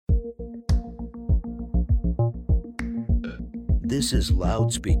This is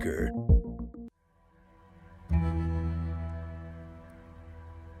Loudspeaker.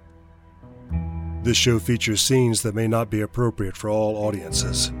 This show features scenes that may not be appropriate for all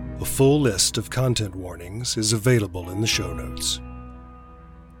audiences. A full list of content warnings is available in the show notes.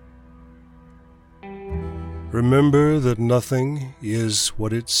 Remember that nothing is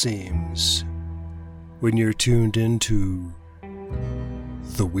what it seems when you're tuned into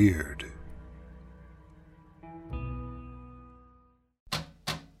the weird.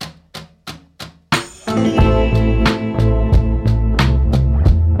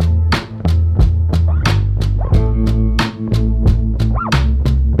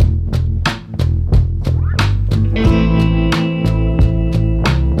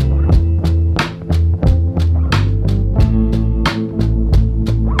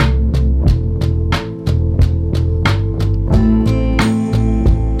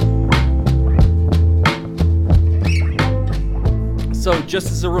 Just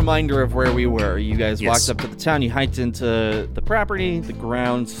as a reminder of where we were, you guys Yes. walked up to the town, you hiked into the property, the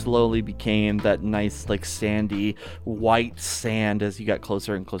ground slowly became that nice, like, sandy, white sand as you got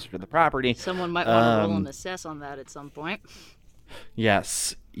closer and closer to the property. Someone might want to roll an assess on that at some point.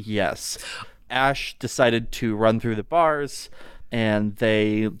 Yes. Ash decided to run through the bars, and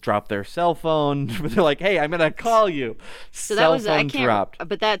they dropped their cell phone. They're like, hey, I'm going to call you. So cell that was, phone I can't, dropped.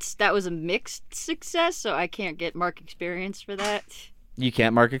 but that was a mixed success, so I can't get mark experience for that. You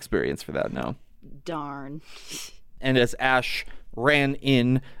can't mark experience for that, no. Darn. And as Ash ran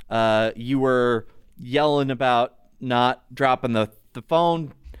in, you were yelling about not dropping the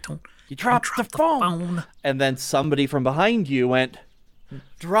phone. You dropped the phone. And then somebody from behind you went,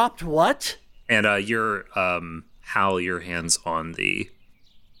 dropped what? And Hal, your hands on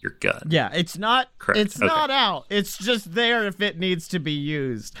your gun. Yeah, it's not Correct. It's Okay. not out. It's just there if it needs to be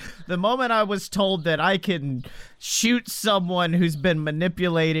used. The moment I was told that I can shoot someone who's been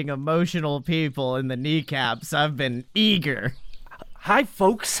manipulating emotional people in the kneecaps, I've been eager. Hi,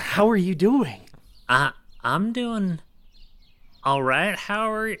 folks. How are you doing? I'm doing all right. How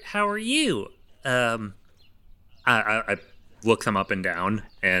are you? I look them up and down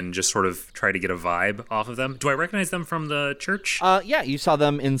and just sort of try to get a vibe off of them. Do I recognize them from the church? Yeah, you saw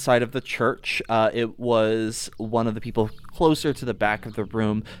them inside of the church. It was one of the people closer to the back of the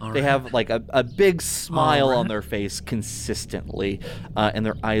room. They have like a big smile on their face consistently, and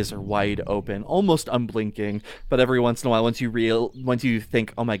their eyes are wide open, almost unblinking. But every once in a while, once you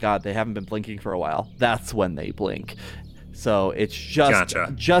think, oh my God, they haven't been blinking for a while, that's when they blink. So it's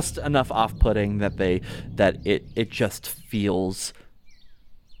just enough off-putting that it just feels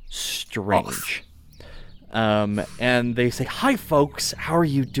strange. And they say, "Hi, folks. How are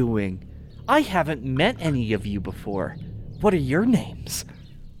you doing? I haven't met any of you before. What are your names?"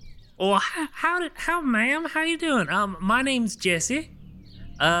 Well, how, ma'am? How you doing? My name's Jesse.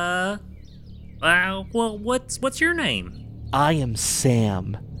 Well, what's your name? I am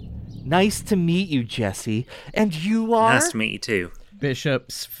Sam. Nice to meet you, Jesse. And you are? Nice to meet you too.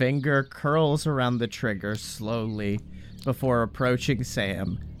 Bishop's finger curls around the trigger slowly before approaching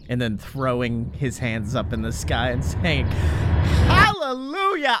Sam and then throwing his hands up in the sky and saying,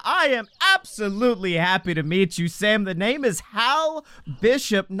 "Hallelujah! I am absolutely happy to meet you, Sam. The name is Hal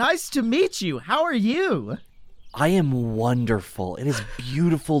Bishop. Nice to meet you. How are you?" I am wonderful. It is a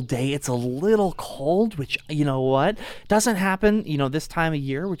beautiful day. It's a little cold, which, you know what, doesn't happen, this time of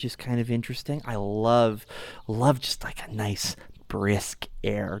year, which is kind of interesting. I love just like a nice brisk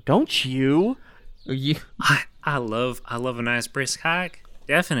air. Don't you? I love a nice brisk hike.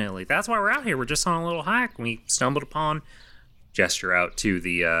 Definitely. That's why we're out here. We're just on a little hike. We stumbled upon, gesture out to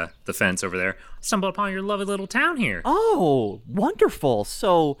the fence over there, stumbled upon your lovely little town here. Oh, wonderful.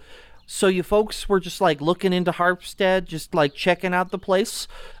 So you folks were just like looking into Harpstead, just like checking out the place.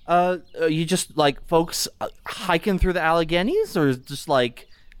 You just like folks hiking through the Alleghenies, or just like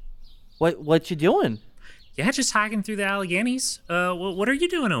what you doing? Yeah, just hiking through the Alleghenies. What are you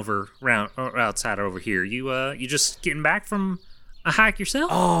doing outside over here? You just getting back from a hike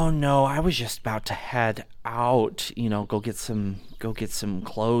yourself? Oh no, I was just about to head out. Go get some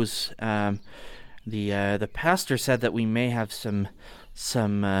clothes. The pastor said that we may have some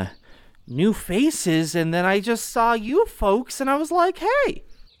new faces, and then I just saw you folks, and I was like, hey,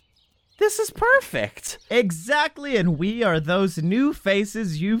 this is perfect. Exactly, and we are those new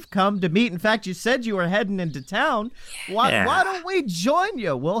faces you've come to meet. In fact, you said you were heading into town. Yeah. Why don't we join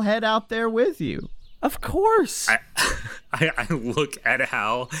you? We'll head out there with you. Of course. I look at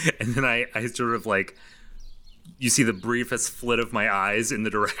Hal, and then I sort of like, you see the briefest flit of my eyes in the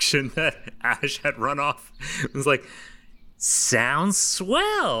direction that Ash had run off. It was like, sounds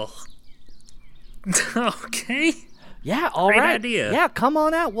swell. Okay. Yeah, all Great right. idea. Yeah, come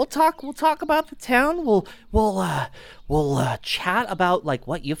on out. We'll talk about the town. We'll chat about like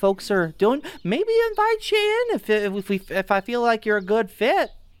what you folks are doing. Maybe invite you in if I feel like you're a good fit.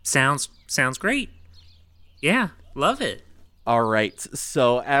 Sounds great. Yeah, love it. All right.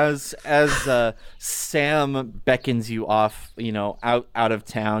 So as Sam beckons you off, out of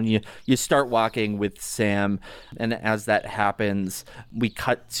town, you start walking with Sam, and as that happens, we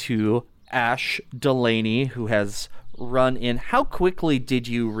cut to Ash Delaney, who has run in. How quickly did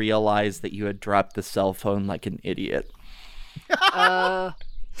you realize that you had dropped the cell phone like an idiot? I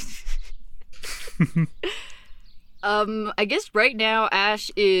guess right now Ash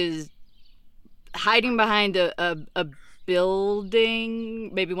is hiding behind a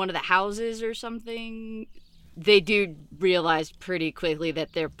building, maybe one of the houses or something. They do realize pretty quickly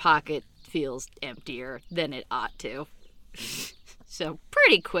that their pocket feels emptier than it ought to. So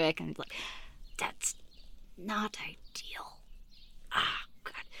pretty quick, and like, that's not ideal. Ah,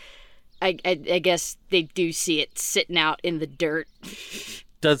 God. I guess they do see it sitting out in the dirt.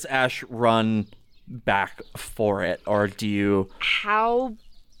 Does Ash run back for it, or do you? How?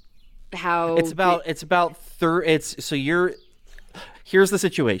 Here's the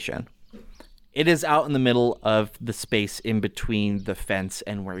situation. It is out in the middle of the space in between the fence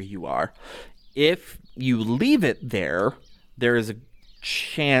and where you are. If you leave it there, there is a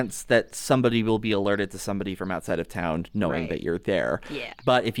chance that somebody will be alerted to somebody from outside of town knowing that you're there. Yeah.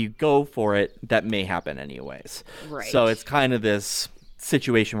 But if you go for it, that may happen anyways. Right. So it's kind of this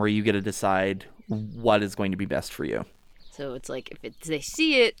situation where you get to decide what is going to be best for you. So it's like, if they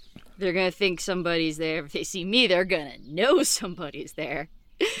see it, they're going to think somebody's there. If they see me, they're going to know somebody's there.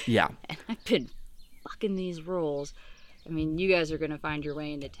 Yeah. And I've been fucking these rolls. I mean, you guys are going to find your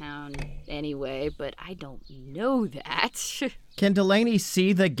way into town anyway, but I don't know that. Can Delaney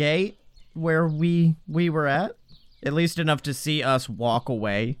see the gate where we were at? At least enough to see us walk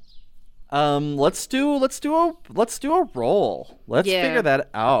away. Let's do a roll. Let's figure that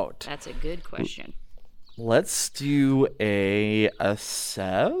out. That's a good question. Let's do a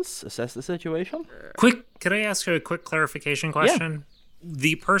assess the situation. Could I ask a quick clarification question?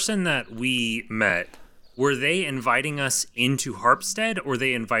 The person that we met, were they inviting us into Harpstead, or were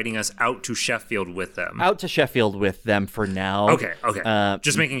they inviting us out to Sheffield with them? Out to Sheffield with them for now. Okay.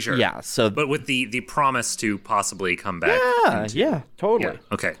 Just making sure. Yeah, so but with the promise to possibly come back. Yeah, totally.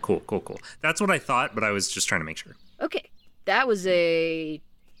 Yeah. Okay, cool. That's what I thought, but I was just trying to make sure. Okay, that was a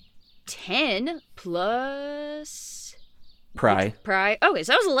 10 plus Pry. Okay,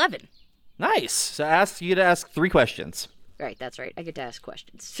 so that was 11. Nice. So you to ask 3 questions. Right, that's right. I get to ask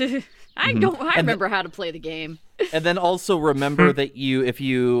questions. I remember how to play the game. And then also remember that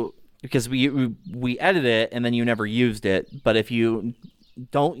because we edited it and then you never used it, but if you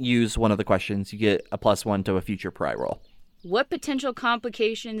don't use one of the questions, you get a +1 to a future pry roll. What potential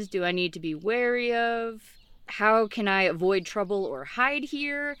complications do I need to be wary of? How can I avoid trouble or hide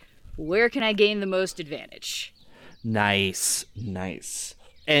here? Where can I gain the most advantage? Nice.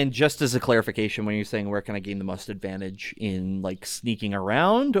 And just as a clarification, when you're saying where can I gain the most advantage, in like sneaking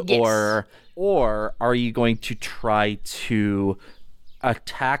around, Yes. or are you going to try to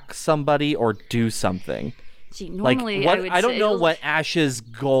attack somebody or do something? See, normally I don't know what Ash's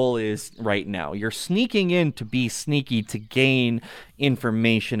goal is right now. You're sneaking in to be sneaky to gain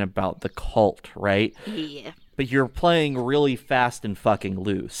information about the cult, right? Yeah. But you're playing really fast and fucking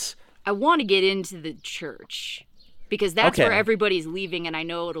loose. I want to get into the church. Because that's where everybody's leaving, and I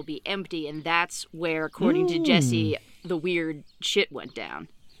know it'll be empty, and that's where, according to Jesse, the weird shit went down.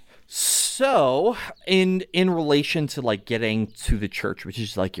 So, in relation to like getting to the church, which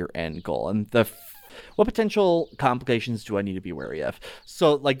is like your end goal, and what potential complications do I need to be wary of?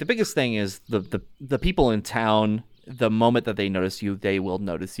 So, like the biggest thing is the people in town. The moment that they notice you, they will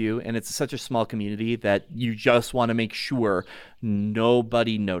notice you, and it's such a small community that you just want to make sure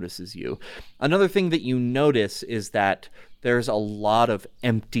nobody notices you. Another thing that you notice is that there's a lot of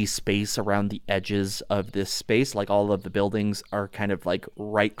empty space around the edges of this space. Like all of the buildings are kind of like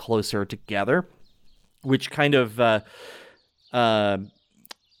right closer together, which kind of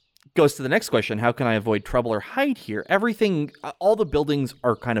goes to the next question. How can I avoid trouble or hide here? All the buildings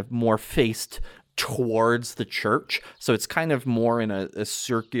are kind of more faced towards the church, so it's kind of more in a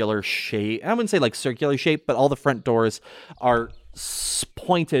circular shape. I wouldn't say like circular shape, but all the front doors are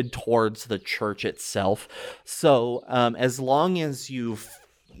pointed towards the church itself. So as long as you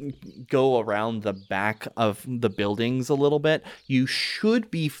go around the back of the buildings a little bit, you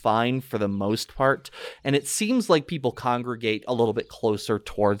should be fine for the most part. And it seems like people congregate a little bit closer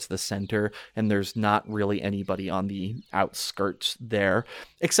towards the center, and there's not really anybody on the outskirts there,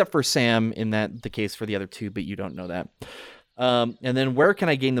 except for Sam in the case for the other two, but you don't know that. And then where can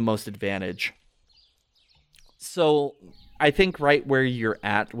I gain the most advantage? So I think right where you're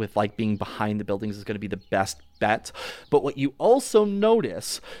at with like being behind the buildings is going to be the best bet. But what you also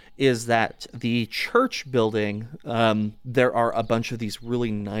notice is that the church building, there are a bunch of these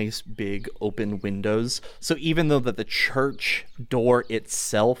really nice big open windows. So even though that the church door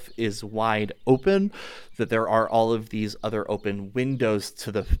itself is wide open, that there are all of these other open windows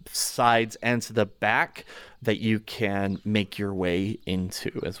to the sides and to the back that you can make your way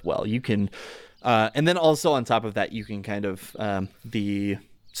into as well. You can... and then also on top of that, you can kind of, the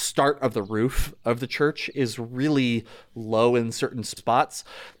start of the roof of the church is really low in certain spots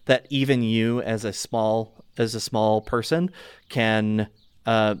that even you as a small person can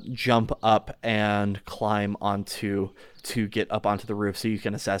jump up and climb onto to get up onto the roof, so you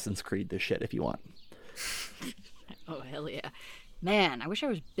can Assassin's Creed this shit if you want. Oh, hell yeah. Man, I wish I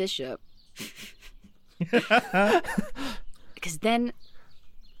was Bishop. Because then...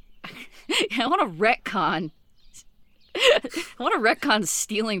 I want to retcon.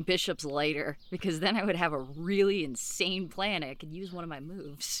 Stealing Bishop's lighter, because then I would have a really insane plan. I could use one of my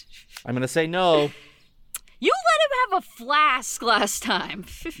moves. I'm going to say no. You let him have a flask last time.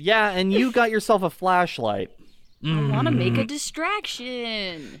 Yeah, and you got yourself a flashlight. I want to make a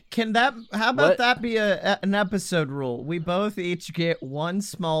distraction. How about that be an episode rule? We both each get one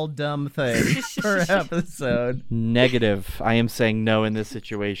small dumb thing per episode. Negative. I am saying no in this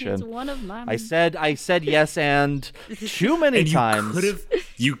situation. It's one of mine. I said yes and too many and times.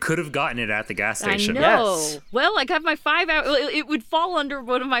 You could have gotten it at the gas station. I know. Yes. Well, I got my 5 hour. It would fall under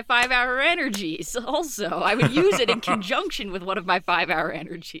one of my 5 hour energies. Also, I would use it in conjunction with one of my 5 hour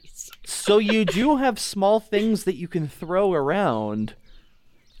energies. So you do have small things that you can throw around.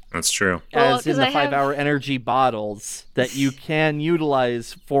 That's true. As in the 5 hour energy bottles that you can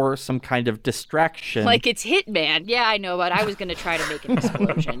utilize for some kind of distraction. Like it's Hitman. Yeah, I know, but I was going to try to make an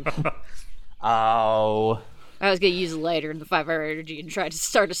explosion. Oh. I was going to use a lighter in the 5 hour energy and try to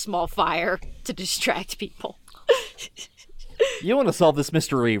start a small fire to distract people. You want to solve this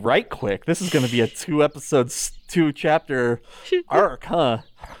mystery right quick. This is going to be a 2 chapter arc, huh?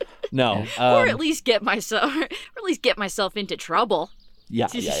 No. Or at least get myself into trouble. Yeah.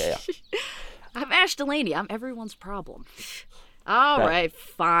 I'm Ash Delaney. I'm everyone's problem. All right,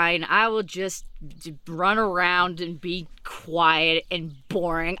 fine. I will just run around and be quiet and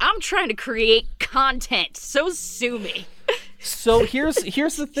boring. I'm trying to create content, so sue me. So here's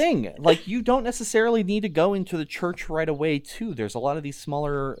the thing. Like, you don't necessarily need to go into the church right away, too. There's a lot of these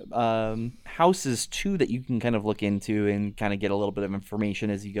smaller houses, too, that you can kind of look into and kind of get a little bit of information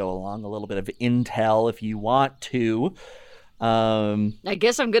as you go along, a little bit of intel if you want to. I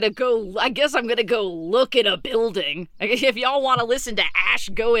guess I'm gonna go look at a building. If y'all want to listen to Ash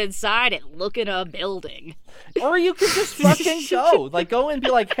go inside and look at a building, or you could just fucking go, like, go and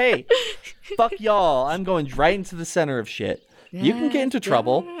be like, hey, fuck y'all, I'm going right into the center of shit. You can get into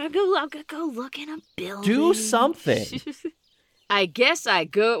trouble. I'll go look in a building. Do something. I guess I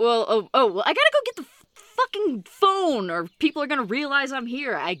go. Well, well, I gotta go get the fucking phone, or people are gonna realize I'm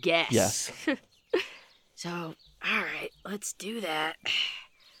here. I guess. Yes. So. All right, let's do that.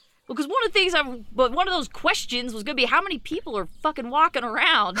 Well, because one of those questions was gonna be how many people are fucking walking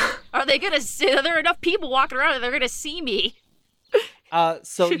around. Are there enough people walking around that they're gonna see me?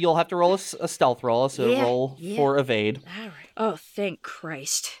 So you'll have to roll a stealth roll, roll for evade. All right. Oh, thank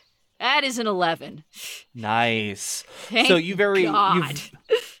Christ. That is an 11. Nice. Thank so you God.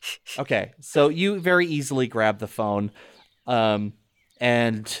 Okay, so you very easily grab the phone, and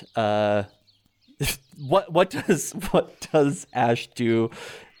What does Ash do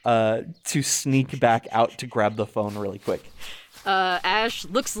to sneak back out to grab the phone really quick? Ash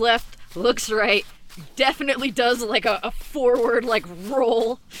looks left, looks right, definitely does like a forward like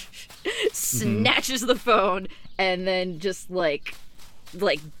roll, snatches the phone, and then just like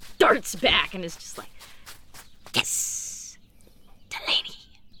darts back and is just like, yes, Delaney.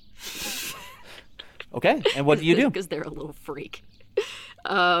 Okay, and what do you do? Because they're a little freak.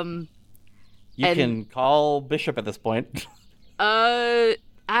 You can call Bishop at this point. I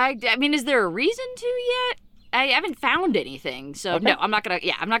mean, is there a reason to yet? I haven't found anything, so okay. No, I'm not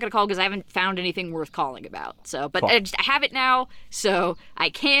gonna call because I haven't found anything worth calling about. So, but cool. I have it now, so I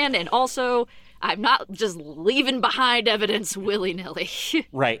can, and also I'm not just leaving behind evidence willy-nilly.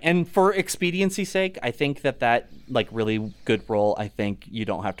 Right. And for expediency's sake, I think that like really good roll, I think you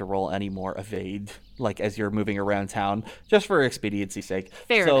don't have to roll any more evade like as you're moving around town, just for expediency's sake.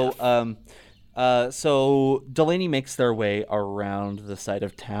 Fair enough. So Delaney makes their way around the side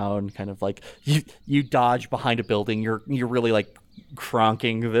of town, kind of like you dodge behind a building. You're really like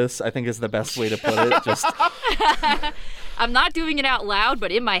cronking this, I think is the best way to put it. Just I'm not doing it out loud,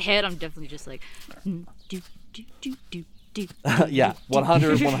 but in my head, I'm definitely just like, do. Yeah,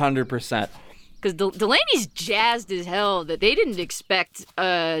 100%. Because Delaney's jazzed as hell that they didn't expect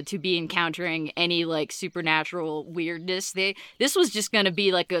to be encountering any like supernatural weirdness. This was just gonna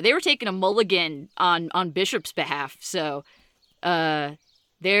be like they were taking a mulligan on Bishop's behalf, so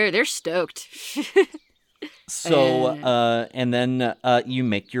they're stoked. So and then you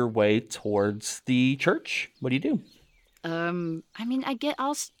make your way towards the church. What do you do? I mean,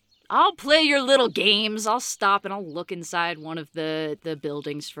 I'll play your little games. I'll stop and I'll look inside one of the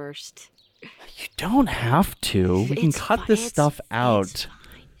buildings first. You don't have to. We can cut this stuff out.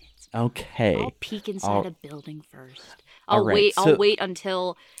 Okay. I'll peek inside a building first. All right, I'll wait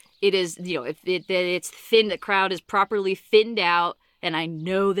until it is, if it's thin, the crowd is properly thinned out, and I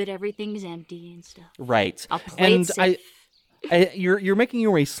know that everything's empty and stuff. Right. I'll play it safe. You're making your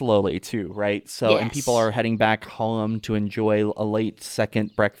way slowly too, right? So Yes. And people are heading back home to enjoy a late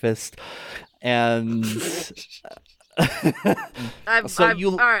second breakfast, and all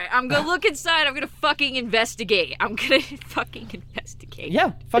right, I'm gonna look inside. I'm gonna fucking investigate.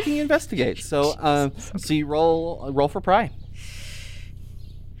 Yeah, fucking investigate. So so you roll for pry.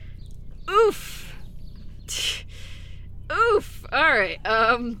 Oof. All right.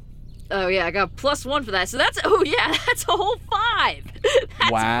 Oh yeah, I got +1 for that. So that's a whole 5. That's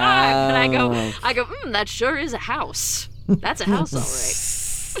Wow. 5. And I go. That sure is a house. That's a house, all right.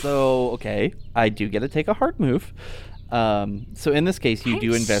 So okay, I do get to take a hard move. So in this case, you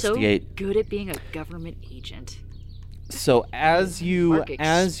do investigate. I'm so good at being a government agent. So as you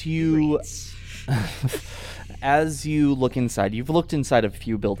Experience. as you look inside, you've looked inside a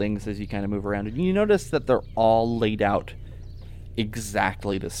few buildings as you kind of move around, and you notice that they're all laid out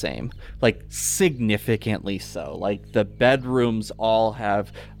exactly the same, like significantly so. Like the bedrooms all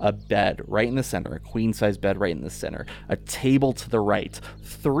have a bed right in the center, a queen size bed right in the center, a table to the right,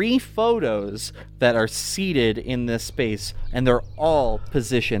 3 photos that are seated in this space, and they're all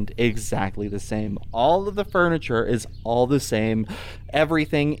positioned exactly the same. All of the furniture is all the same.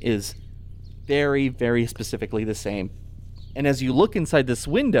 Everything is very, very specifically the same. And as you look inside this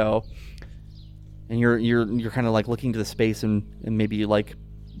window, and you're kind of like looking to the space and maybe like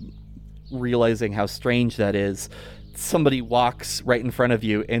realizing how strange that is, somebody walks right in front of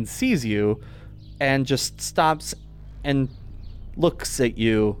you and sees you and just stops and looks at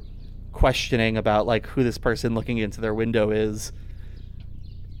you, questioning about like who this person looking into their window is.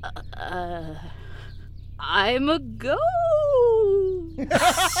 I'm a ghost.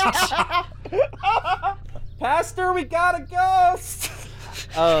 Pastor, we got a ghost.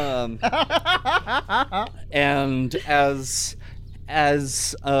 And as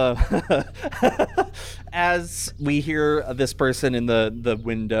we hear this person in the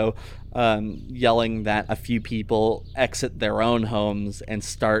window yelling that a few people exit their own homes and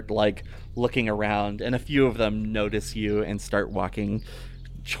start like looking around, and a few of them notice you and start walking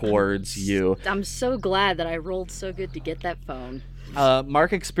towards you. I'm so glad that I rolled so good to get that phone.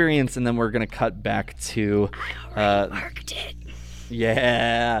 Mark experience, and then we're gonna cut back to I already marked it.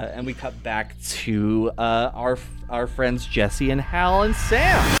 Yeah, and we cut back to our friends Jesse and Hal and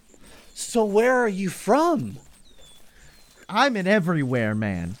Sam. So where are you from? I'm in everywhere,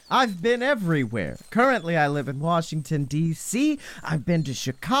 man. I've been everywhere. Currently, I live in Washington, D.C. I've been to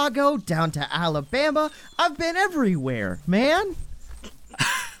Chicago, down to Alabama. I've been everywhere, man.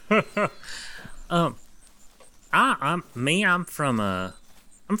 I'm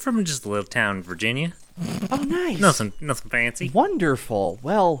from just a little town in Virginia. Oh, nice. Nothing fancy. Wonderful.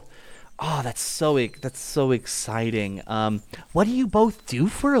 Well, that's so exciting. What do you both do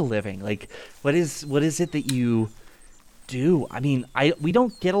for a living? Like, what is it that you do? I mean, we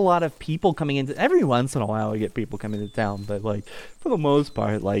don't get a lot of people coming into. Every once in a while, we get people coming into town, but like for the most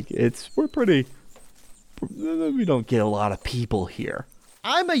part, like we don't get a lot of people here.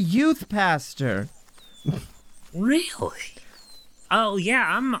 I'm a youth pastor. Really? Oh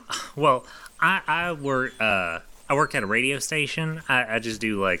yeah, I work at a radio station. I just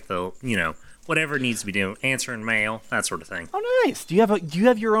do like the whatever needs to be done, answering mail, that sort of thing. Oh, nice. Do you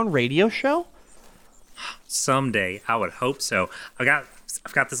have your own radio show? Someday, I would hope so. I've got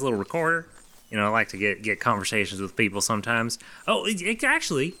this little recorder. I like to get conversations with people sometimes. Oh, it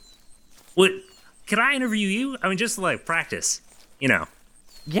actually, could I interview you? I mean, just like practice, you know.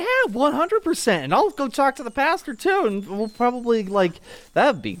 Yeah, 100%. And I'll go talk to the pastor too, and we'll probably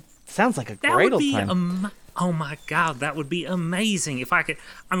sounds like a That great would old be time. oh my God, that would be amazing if I could.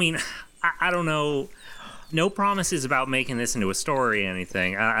 I mean, I don't know. No promises about making this into a story or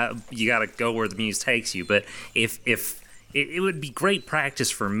anything. You got to go where the muse takes you. But if it would be great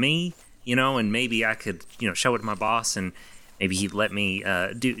practice for me, you know, and maybe I could, you know, show it to my boss, and maybe he'd let me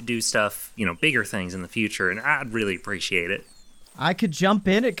do stuff, you know, bigger things in the future, and I'd really appreciate it. I could jump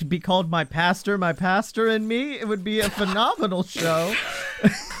in. It could be called My Pastor and Me. It would be a phenomenal show.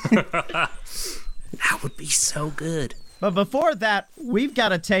 That would be so good. But before that, we've got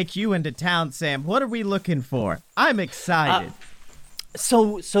to take you into town, Sam. What are we looking for? I'm excited.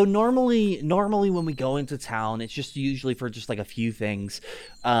 So normally when we go into town, it's just usually for just like a few things.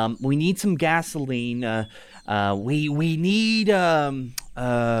 We need some gasoline. We need some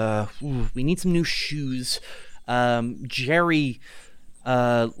new shoes. Jerry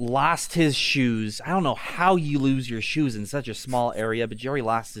lost his shoes. I don't know how you lose your shoes in such a small area, but Jerry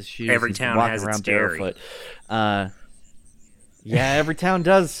lost his shoes. Every He's been town walking has its around Jerry. barefoot. Yeah, every town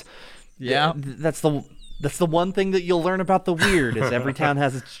does. Yeah. That's the one thing that you'll learn about the weird is every town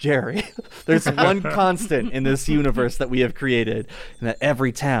has its Jerry. There's one constant in this universe that we have created, and that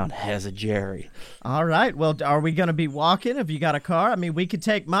every town has a Jerry. All right. Well, are we going to be walking? Have you got a car? I mean, we could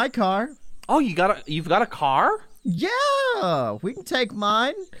take my car. Oh, you've got a car? Yeah, we can take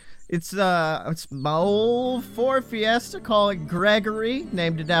mine. It's my old Ford Fiesta. Call it Gregory.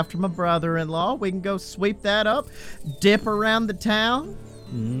 Named it after my brother-in-law. We can go sweep that up, dip around the town.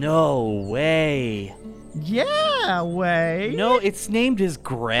 No way. Yeah, way. No, it's named as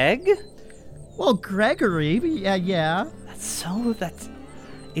Greg? Well, Gregory. Yeah. It's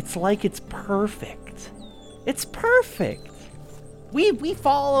like it's perfect. It's perfect. We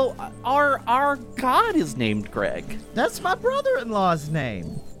follow our God is named Greg. That's my brother-in-law's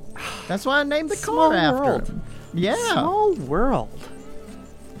name. That's why I named the Small car after world. him. Yeah. Small world.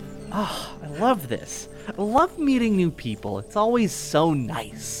 Oh, I love this. I love meeting new people. It's always so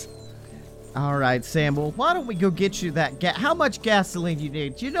nice. All right, Sam. Well, why don't we go get you that how much gasoline you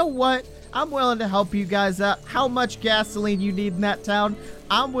need? You know what? I'm willing to help you guys out. How much gasoline you need in that town?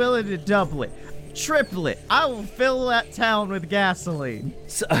 I'm willing to double it. Triple it. I will fill that town with gasoline.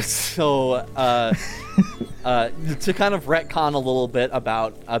 So to kind of retcon a little bit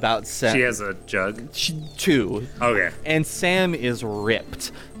about Sam. She has a jug. Two. Okay. And Sam is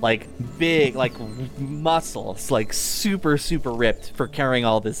ripped, like big, like muscles, like super ripped for carrying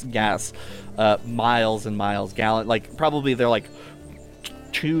all this gas, miles and miles, gallon. Like probably they're like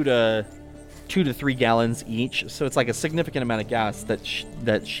 2 to 3 gallons each. So it's like a significant amount of gas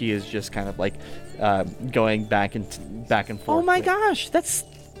that she is just kind of like going back and forth. Oh my gosh, that's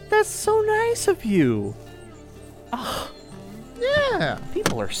so nice of you. Oh, Yeah.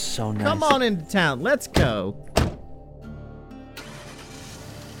 people are so nice. Come on into town. Let's go.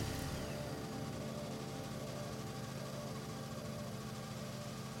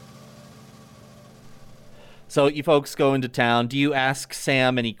 So you folks go into town. Do you ask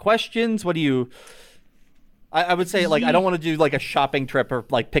Sam any questions? What do you... I would say, like, I don't want to do, like, a shopping trip or,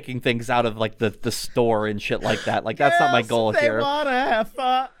 like, picking things out of, like, the store and shit like that. Like, that's not my goal they here. Want to have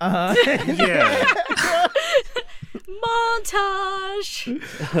fun. Yeah. Montage.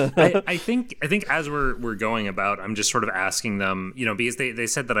 I think as we're going about, I'm just sort of asking them, you know, because they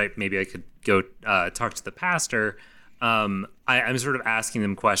said that I could go talk to the pastor. I'm sort of asking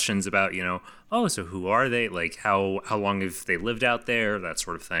them questions about, you know, oh, so who are they? Like, how long have they lived out there? That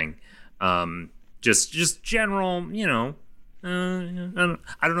sort of thing. Just general, you know. I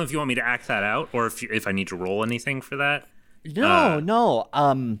don't know if you want me to act that out or if I need to roll anything for that. No.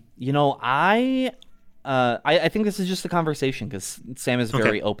 You know, I think this is just a conversation because Sam is a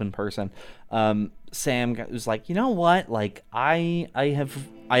very open person. Sam was like, you know what? Like, I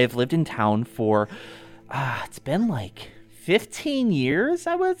have lived in town for, it's been like 15 years,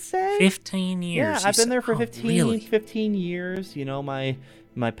 I would say. 15 years. Yeah, I've been there for 15 really? years. You know, my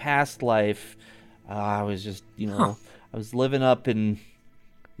past life, I was just, you know, I was living up in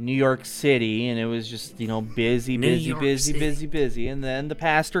New York City, and it was just, you know, busy. And then the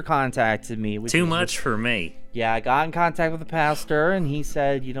pastor contacted me. Too much for me. Yeah, I got in contact with the pastor, and he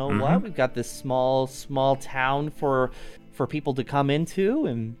said, you know what, we've got this small town for people to come into,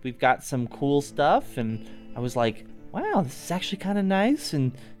 and we've got some cool stuff. And I was like, wow, this is actually kind of nice.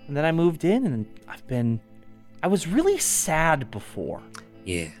 And then I moved in, and I was really sad before.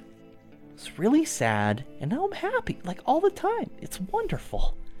 Yeah. I was really sad, and now I'm happy, like all the time. It's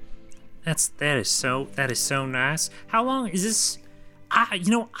wonderful. That is so nice. How long is this?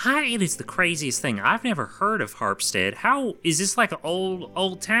 It is the craziest thing. I've never heard of Harpstead. How is this like an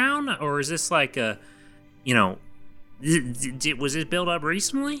old town, or is this like a, was it built up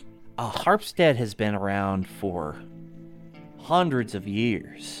recently? Harpstead has been around for hundreds of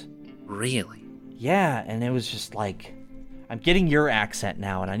years. Really? Yeah, and it was just like, I'm getting your accent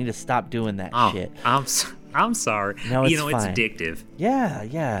now, and I need to stop doing that shit. I'm sorry. No, it's it's fine. addictive.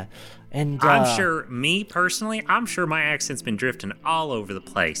 Yeah. And I'm sure, me personally, my accent's been drifting all over the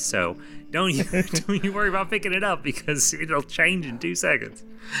place. So don't you worry about picking it up, because it'll change in 2 seconds.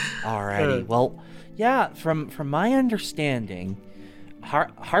 Alrighty. Well, yeah. From my understanding,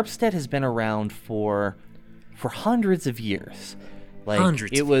 Harpstead has been around for hundreds of years. Like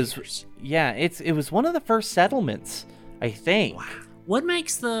hundreds it of was. years. Yeah. It was one of the first settlements, I think. Wow. What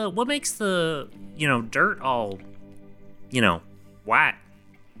makes the dirt all white?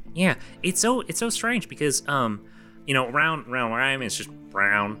 Yeah, it's so strange, because around where I am, it's just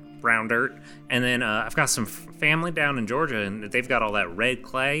brown dirt, and then I've got some family down in Georgia, and they've got all that red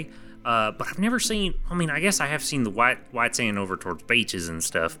clay. But I've never seen. I mean, I guess I have seen the white sand over towards beaches and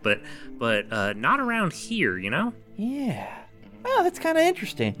stuff, but not around here. Yeah. Oh, that's kind of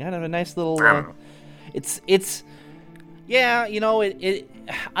interesting. Kind of a nice little. I don't know. It's. Yeah, it.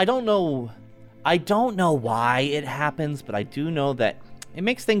 I don't know. I don't know why it happens, but I do know that it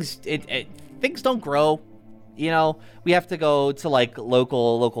makes things. Things don't grow. We have to go to like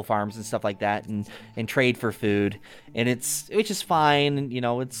local farms and stuff like that, and trade for food, and which is fine.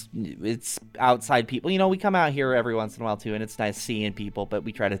 It's outside people. We come out here every once in a while too, and it's nice seeing people, but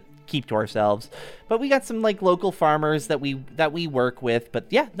we try to keep to ourselves. But we got some like local farmers that we work with. But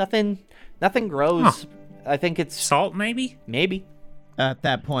yeah, nothing grows. Huh. I think it's Salt, maybe. At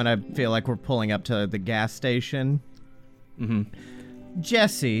that point, I feel like we're pulling up to the gas station. Mm-hmm.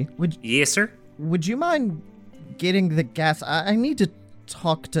 Jesse, Yes, sir. would you mind getting the gas? I need to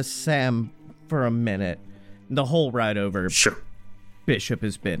talk to Sam for a minute. The whole ride over, Sure. Bishop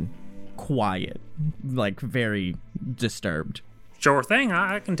has been quiet, like very disturbed. Sure thing.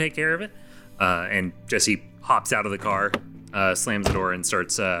 I can take care of it. And Jesse hops out of the car, slams the door, and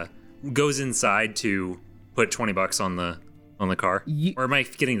goes inside to put $20 on the car. Or am I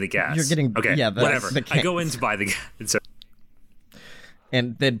getting the gas? You're getting okay. Whatever. I go in to buy the gas.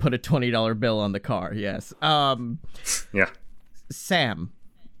 And then put a $20 bill on the car. Yes. Yeah. Sam.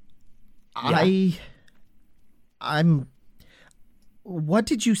 Yeah. I'm. What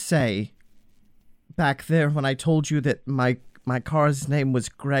did you say back there when I told you that my car's name was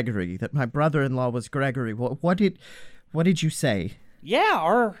Gregory? That my brother-in-law was Gregory? What did you say?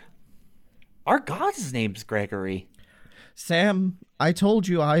 Yeah, our God's name's Gregory. Sam, I told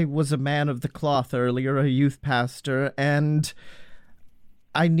you I was a man of the cloth earlier, a youth pastor, and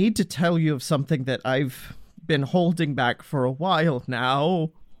I need to tell you of something that I've been holding back for a while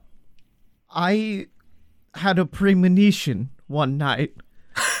now. I had a premonition one night.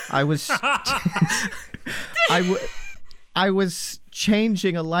 I was I was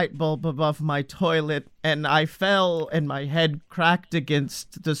changing a light bulb above my toilet, and I fell and my head cracked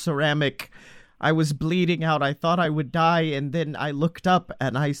against the ceramic. I was bleeding out. I thought I would die, and then I looked up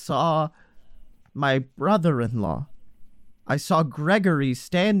and I saw my brother-in-law. I saw Gregory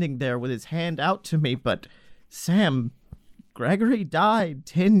standing there with his hand out to me, but Sam, Gregory died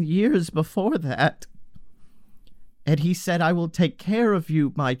 10 years before that. And he said, I will take care of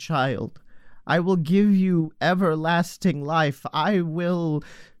you, my child. I will give you everlasting life. I will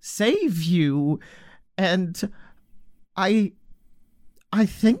save you. And I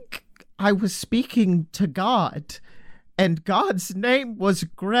think I was speaking to God, and God's name was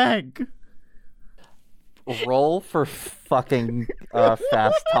Greg. Roll for fucking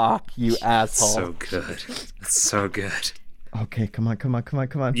fast talk, you asshole. So good. It's so good. Okay, come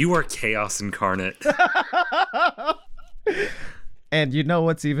on. You are chaos incarnate. And you know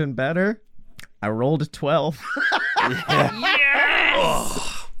what's even better? I rolled a 12.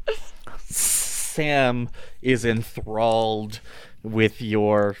 Yes! Sam is enthralled with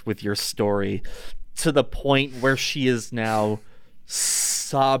your story to the point where she is now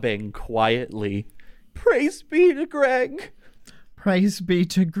sobbing quietly. Praise be to Greg. Praise be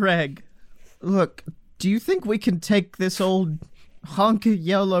to Greg. Look, do you think we can take this old hunk of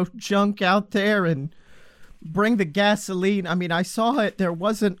yellow junk out there and bring the gasoline? I mean, I saw it. There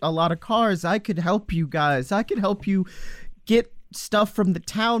wasn't a lot of cars. I could help you guys. I could help you get stuff from the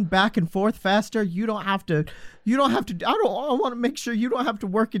town back and forth faster. I want to make sure you don't have to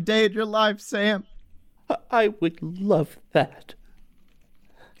work a day in your life, Sam. I would love that.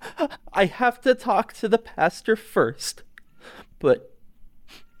 I have to talk to the pastor first. But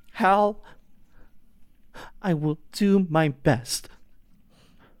Hal, I will do my best.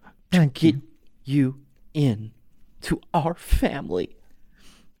 Thank get you. you in to our family.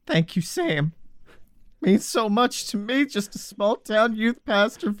 Thank you, Sam. Means so much to me, just a small town youth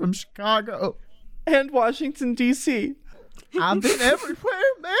pastor from Chicago. And Washington, D.C. I've been everywhere,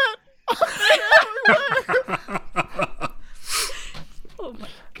 man. I've been everywhere. Oh my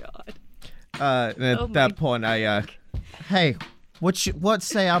god. And at that point, hey, what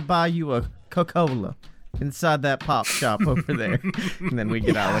say I buy you a Coca-Cola inside that pop shop over there? And then we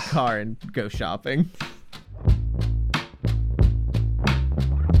get out of the car and go shopping.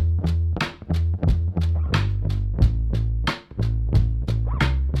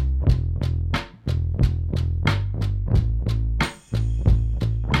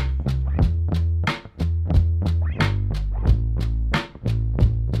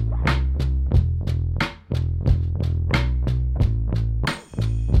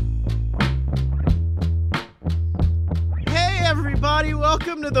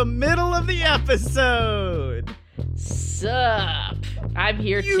 Welcome to the middle of the episode. Sup? I'm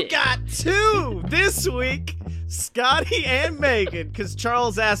here too. You got two this week, Scotty and Megan, because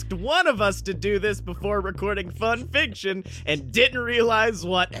Charles asked one of us to do this before recording Fun Fiction and didn't realize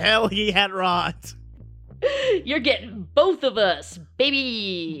what hell he had wrought. You're getting both of us,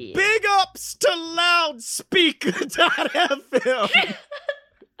 baby. Big ups to Loudspeaker.fm.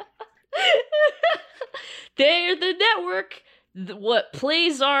 They're the network what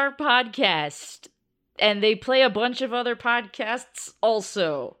plays our podcast, and they play a bunch of other podcasts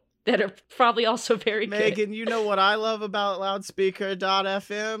also that are probably also very good. Megan, you know what I love about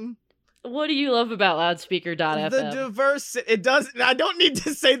Loudspeaker.fm? What do you love about Loudspeaker.fm? The diversity. I don't need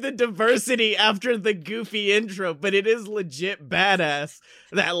to say the diversity after the goofy intro, but it is legit badass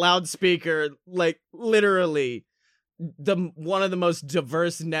that Loudspeaker, like, literally one of the most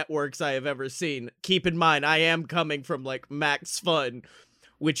diverse networks I have ever seen. Keep in mind, I am coming from like Max Fun,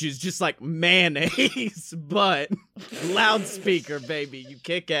 which is just like mayonnaise, but Loudspeaker, baby, you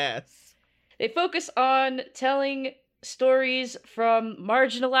kick ass. They focus on telling stories from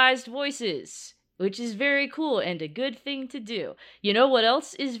marginalized voices, which is very cool and a good thing to do. You know what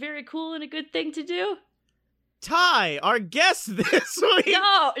else is very cool and a good thing to do? Ty, our guest this week.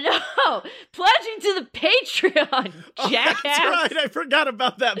 No, pledging to the Patreon, jackass. That's right, I forgot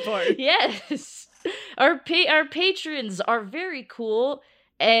about that part. Yes, our patrons are very cool,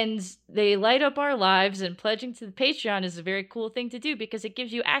 and they light up our lives. And pledging to the Patreon is a very cool thing to do because it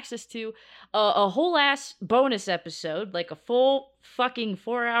gives you access to a whole ass bonus episode, like a full fucking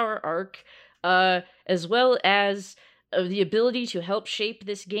 4-hour arc, as well as the ability to help shape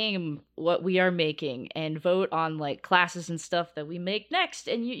this game, what we are making, and vote on like classes and stuff that we make next.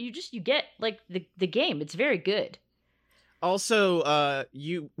 And you get like the game. It's very good. Also,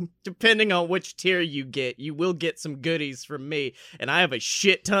 you, depending on which tier you get, you will get some goodies from me. And I have a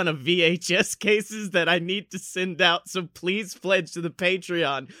shit ton of VHS cases that I need to send out, so please pledge to the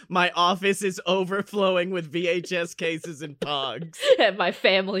Patreon. My office is overflowing with VHS cases and pogs. And my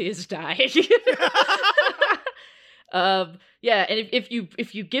family is dying. Yeah, and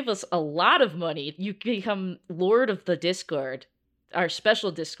if you give us a lot of money, you become Lord of the Discord, our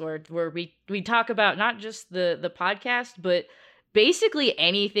special Discord, where we talk about not just the podcast, but basically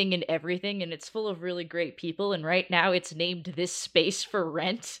anything and everything, and it's full of really great people. And right now it's named This Space for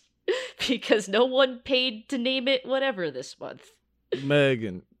Rent because no one paid to name it whatever this month.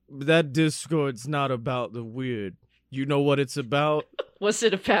 Megan, that Discord's not about the weird. You know what it's about? What's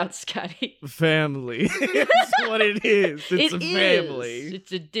it about, Scotty? Family. It's what it is. It's a family.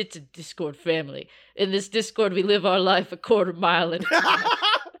 It's a Discord family. In this Discord, we live our life a quarter mile at a time.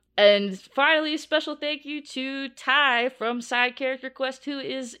 And finally, a special thank you to Ty from Side Character Quest, who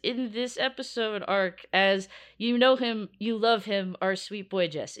is in this episode arc. As you know him, you love him, our sweet boy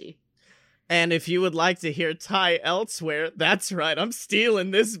Jesse. And if you would like to hear Ty elsewhere, that's right, I'm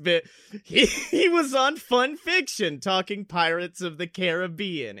stealing this bit. He was on Fun Fiction talking Pirates of the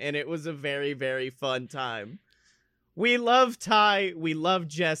Caribbean, and it was a very, very fun time. We love Ty, we love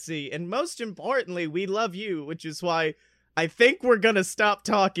Jesse, and most importantly, we love you, which is why I think we're gonna stop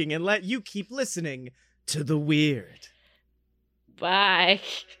talking and let you keep listening to the weird. Bye.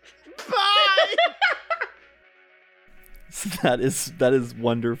 Bye! That is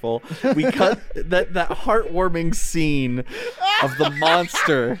wonderful. We cut that heartwarming scene of the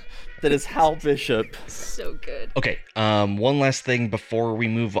monster that is Hal Bishop. So good. Okay, one last thing before we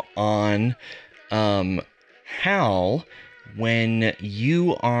move on. Hal, when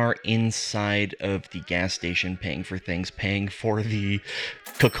you are inside of the gas station paying for things, paying for the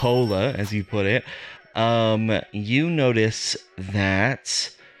Coca-Cola, as you put it, you notice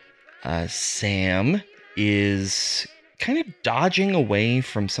that Sam is kind of dodging away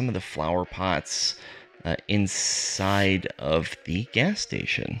from some of the flower pots inside of the gas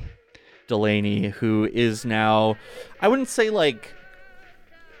station. Delaney, who is now, I wouldn't say like,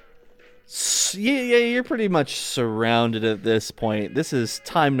 yeah, you're pretty much surrounded at this point. This is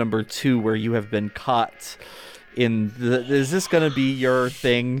time number 2 where you have been caught in is this gonna be your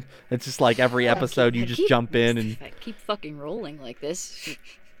thing? It's just like every episode you just jump in and I keep fucking rolling like this.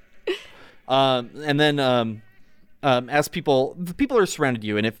 And then as people are surrounded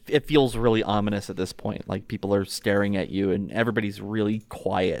you, and it feels really ominous at this point. Like people are staring at you, and everybody's really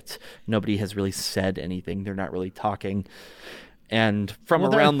quiet. Nobody has really said anything. They're not really talking. And from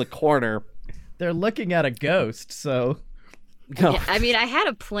around the corner, they're looking at a ghost. So, no. Yeah, I mean, I had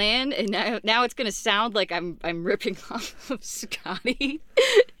a plan, and now it's gonna sound like I'm ripping off of Scotty.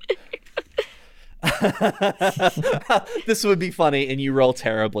 This would be funny, and you roll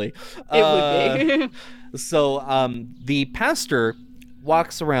terribly. It would be. So the pastor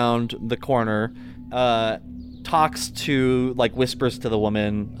walks around the corner, talks to, like, whispers to the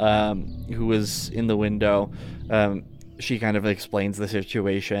woman who was in the window. She kind of explains the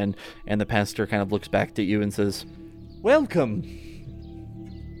situation, and the pastor kind of looks back at you and says, "Welcome.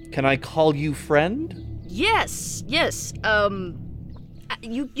 Can I call you friend?" Yes.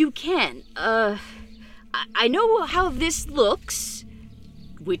 You can. I know how this looks,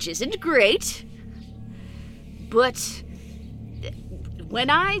 which isn't great, but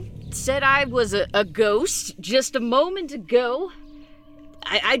when I said I was a ghost just a moment ago,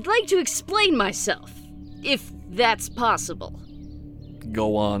 I'd like to explain myself, if that's possible.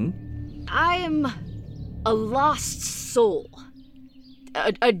 Go on. I am a lost soul,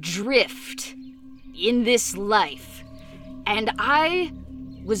 adrift in this life, and I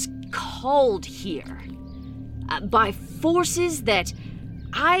was called here by forces that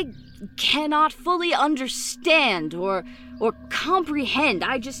I cannot fully understand or comprehend.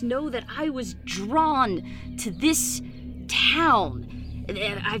 I just know that I was drawn to this town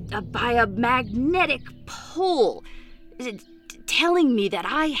by a magnetic pull, telling me that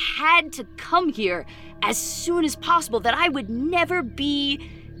I had to come here as soon as possible, that I would never be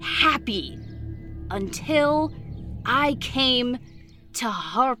happy until I came to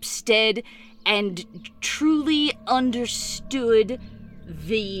Harpstead and truly understood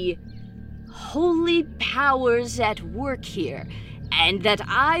the holy powers at work here, and that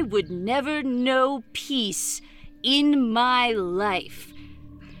I would never know peace in my life.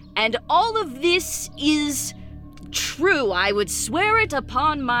 And all of this is true. I would swear it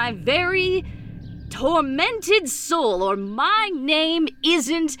upon my very tormented soul, or my name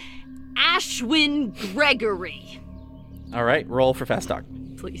isn't Ashwin Gregory. All right, roll for fast talk.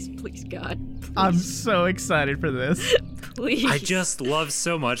 Please, God. Please. I'm so excited for this. Please. I just love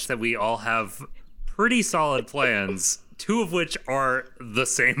so much that we all have pretty solid plans, 2 of which are the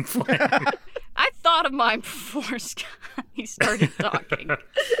same plan. I thought of mine before Scotty started talking.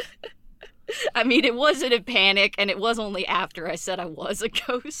 I mean, it wasn't a panic, and it was only after I said I was a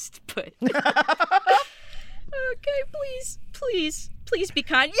ghost, but... Okay, please be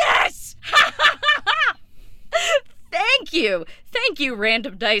kind. Yes! Thank you,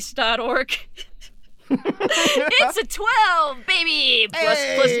 randomdice.org. It's a 12, baby!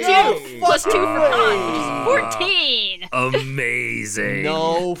 Plus 2 for con, which is 14. Amazing.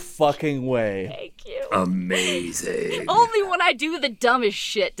 No fucking way. Thank you. Amazing. Only when I do the dumbest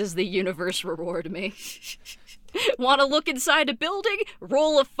shit does the universe reward me. Want to look inside a building?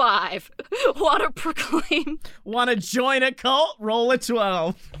 Roll a 5. Want to proclaim? Want to join a cult? Roll a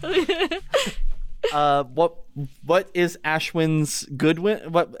 12. What is Ashwin's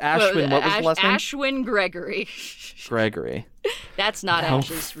Goodwin? What was the last name? Ashwin Gregory. Gregory. That's not No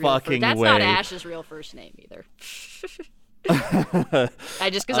Ash's real fucking That's way. not Ash's real first name either.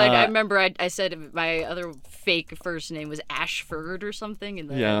 I remember I said my other fake first name was Ashford or something, and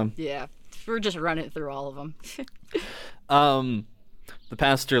then yeah, we're just running through all of them. The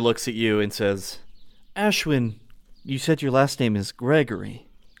pastor looks at you and says, "Ashwin, you said your last name is Gregory."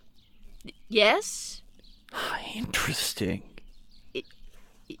 Yes. Interesting.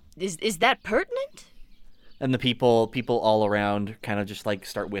 Is that pertinent? And the people all around kind of just like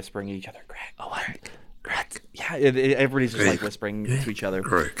start whispering at each other. Greg. Oh, what? Greg. Yeah, everybody's just like whispering to each other.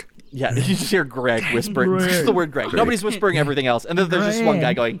 Greg. Yeah, you just hear Greg whispering. Greg. Just the word Greg. Nobody's whispering everything else. And then there's just one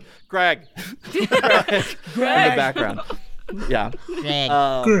guy going, Greg. Greg. In the background. Yeah.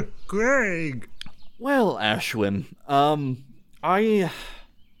 Greg. Well, Ashwin,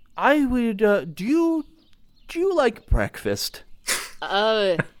 I would, do you like breakfast?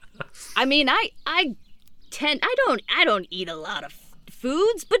 I mean, I don't eat a lot of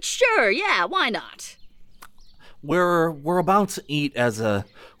foods, but sure, yeah, why not? we're about to eat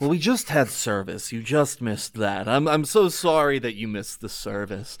we just had service. You just missed that. I'm so sorry that you missed the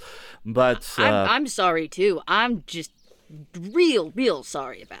service. But I'm sorry too. I'm just real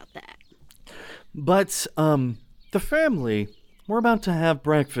sorry about that. But the family, we're about to have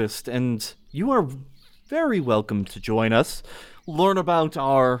breakfast, and you are very welcome to join us, learn about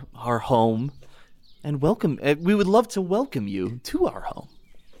our home, and welcome. We would love to welcome you to our home.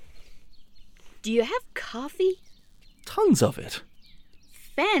 Do you have coffee? Tons of it.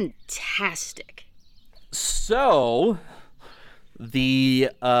 Fantastic. So,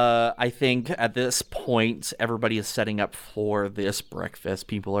 I think at this point, everybody is setting up for this breakfast.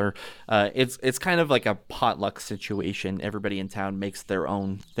 People are, it's kind of like a potluck situation. Everybody in town makes their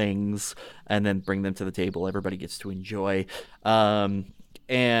own things and then bring them to the table. Everybody gets to enjoy.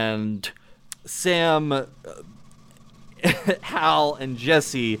 And Sam, Hal, and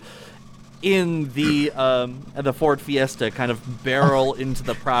Jesse in the Ford Fiesta kind of barrel into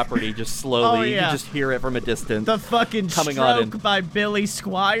the property just slowly. Oh, yeah. You can just hear it from a distance. The fucking coming on in. Stroke by Billy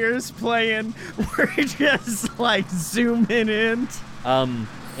Squires playing. We're just like zooming in.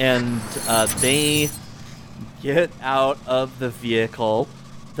 And they get out of the vehicle.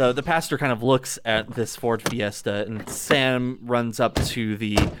 The pastor kind of looks at this Ford Fiesta, and Sam runs up to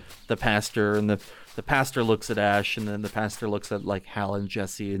the pastor, and the pastor looks at Ash, and then the pastor looks at like Hal and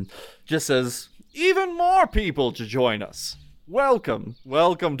Jesse, and just says, "Even more people to join us. Welcome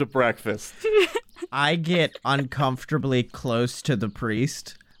to breakfast." I get uncomfortably close to the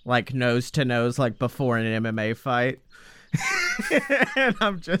priest, like nose to nose, like before an MMA fight. And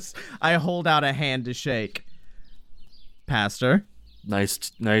I hold out a hand to shake. Pastor.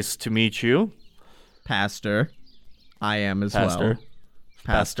 Nice to meet you. Pastor. I am as Pastor. well.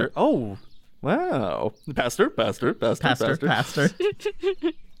 Pastor. Oh, wow. Pastor.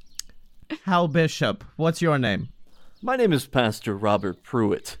 Hal Bishop, what's your name? My name is Pastor Robert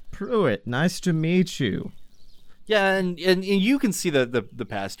Pruitt. Pruitt, nice to meet you. Yeah, and you can see the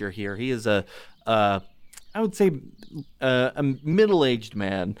pastor here. He is I would say a middle-aged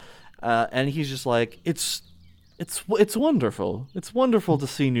man, and he's just like, it's wonderful. It's wonderful to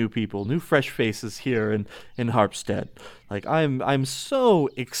see new people, new fresh faces here in Harpstead. Like I'm so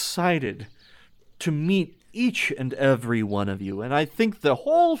excited to meet each and every one of you, and I think the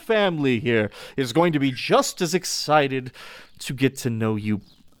whole family here is going to be just as excited to get to know you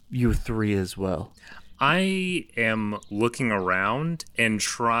three as well. I am looking around and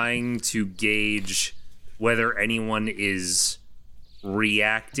trying to gauge whether anyone is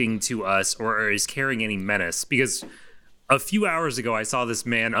reacting to us or is carrying any menace, because a few hours ago I saw this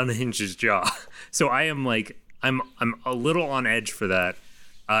man unhinge his jaw. So I am like, I'm a little on edge for that.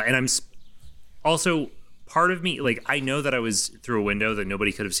 And I'm also, part of me, like, I know that I was through a window that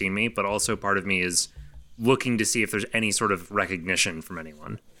nobody could have seen me, but also part of me is looking to see if there's any sort of recognition from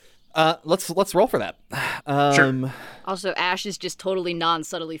anyone. Let's roll for that. Sure. Also, Ash is just totally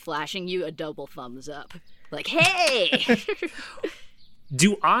non-subtly flashing you a double thumbs up. Like, hey!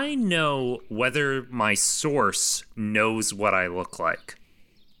 Do I know whether my source knows what I look like?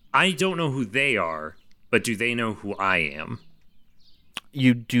 I don't know who they are, but do they know who I am?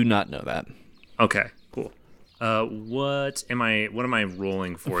 You do not know that. Okay, cool. What am I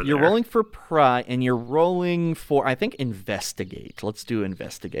rolling for You're there? rolling for pry, and you're rolling for, I think, investigate. Let's do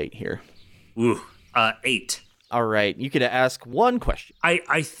investigate here. Ooh, 8. All right, you could ask one question.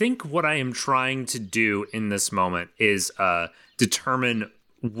 I think what I am trying to do in this moment is determine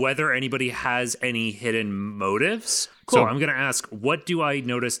whether anybody has any hidden motives. Cool. So I'm going to ask, what do I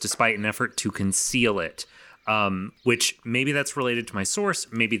notice despite an effort to conceal it? Which maybe that's related to my source,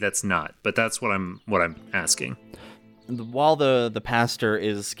 maybe that's not, but that's what I'm asking. While the pastor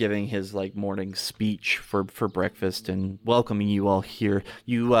is giving his like morning speech for breakfast and welcoming you all here,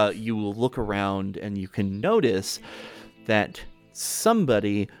 you will look around and you can notice that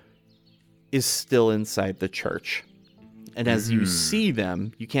somebody is still inside the church. And as you see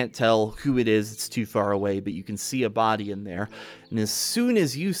them, you can't tell who it is, it's too far away, but you can see a body in there. And as soon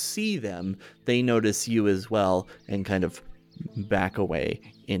as you see them, they notice you as well and kind of back away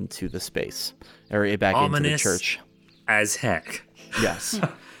into the space, or back into the church. As heck. Yes.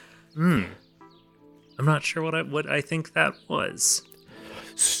 I'm not sure what I think that was.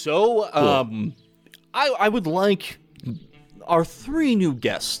 So, I would like our 3 new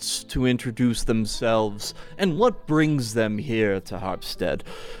guests to introduce themselves and what brings them here to Harpstead.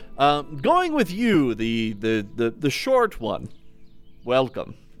 Going with you, the short one.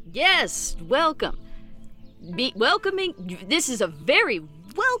 Welcome. Yes, welcome. This is a very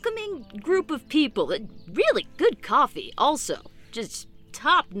welcoming group of people. Really good coffee, also. Just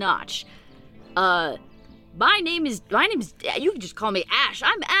top notch. my name is you can just call me Ash.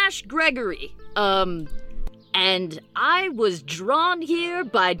 I'm Ash Gregory. And I was drawn here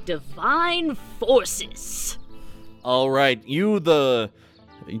by divine forces. All right, you the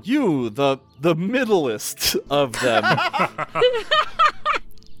middlest of them.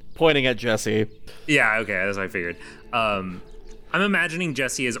 Pointing at Jesse. Yeah, okay, that's what I figured. I'm imagining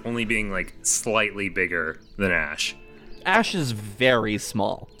Jesse as only being like slightly bigger than Ash. Ash is very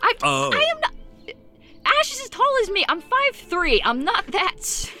small. I am not. Ash is as tall as me. I'm 5'3". I'm not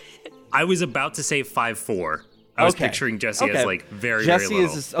that. I was about to say 5'4". I was picturing Jesse as like very, very little.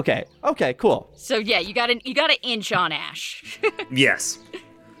 Jesse is okay, cool. So yeah, you got an inch on Ash. Yes,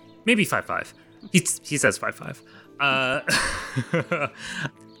 maybe 5'5". He says 5'5".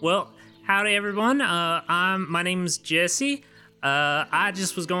 Well, howdy everyone. My name's Jesse. I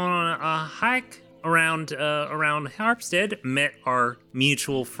just was going on a hike around Harpstead. Met our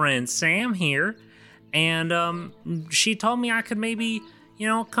mutual friend Sam here, and she told me I could maybe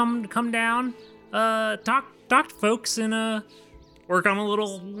come down, talk to folks, and work on a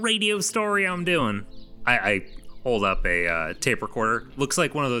little radio story I'm doing. I hold up a tape recorder. Looks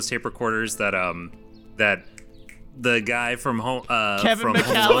like one of those tape recorders that that the guy from Kevin from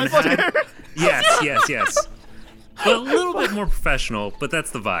Home Alone had. Yes. But a little bit more professional, but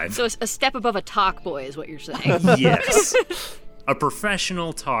that's the vibe. So a step above a talk boy is what you're saying. Yes. A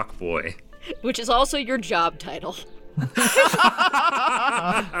professional talk boy. Which is also your job title.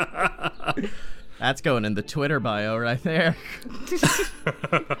 That's going in the Twitter bio right there.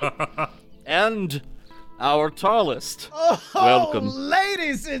 And our tallest. Oh, Welcome.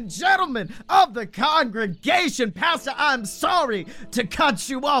 Ladies and gentlemen of the congregation, Pastor, I'm sorry to cut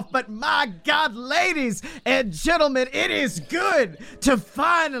you off, but my God, ladies and gentlemen, it is good to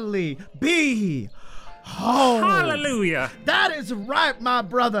finally be home. Hallelujah. That is right, my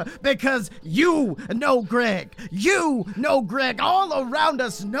brother, because you know Greg. You know Greg. All around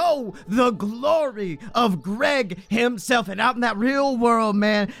us know the glory of Greg himself. And out in that real world,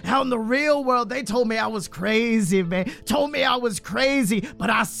 man, out in the real world, they told me I was crazy, man. Told me I was crazy,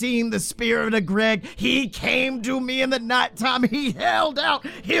 but I seen the spirit of Greg. He came to me in the nighttime. He held out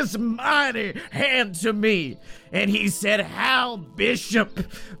his mighty hand to me. And he said, "Hal Bishop,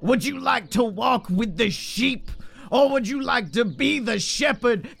 would you like to walk with the sheep? Or would you like to be the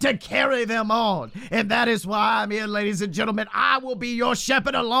shepherd to carry them on?" And that is why I'm here, ladies and gentlemen. I will be your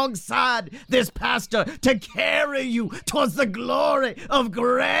shepherd alongside this pastor to carry you towards the glory of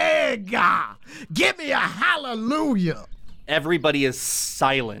Greg. Give me a hallelujah. Everybody is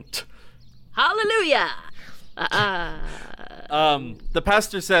silent. Hallelujah. The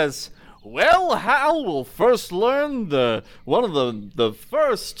pastor says, "Well, Hal will first learn one of the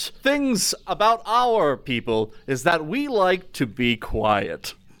first things about our people is that we like to be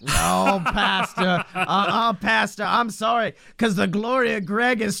quiet." Oh, Pastor. Pastor, I'm sorry, because the glory of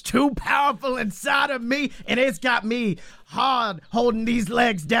Greg is too powerful inside of me, and it's got me hard holding these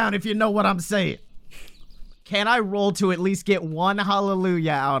legs down, if you know what I'm saying. Can I roll to at least get one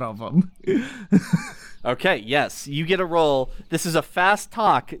hallelujah out of them? Okay, yes, you get a roll. This is a fast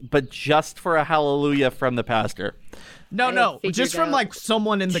talk, but just for a hallelujah from the pastor. No, just from like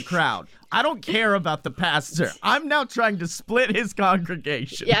someone in the crowd. I don't care about the pastor. I'm now trying to split his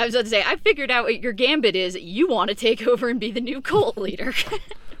congregation. Yeah, I was about to say, I figured out what your gambit is. You want to take over and be the new cult leader.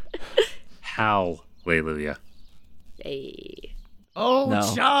 Hallelujah. Hey. Oh,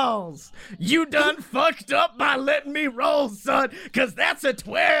 No. Charles, you done fucked up by letting me roll, son, because that's a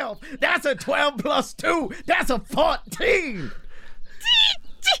 12. That's a 12 plus 2. That's a 14.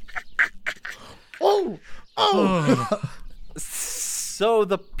 Oh. So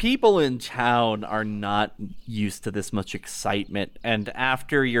the people in town are not used to this much excitement, and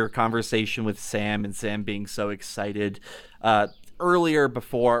after your conversation with Sam and Sam being so excited, right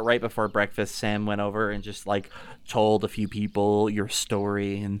before breakfast, Sam went over and just like told a few people your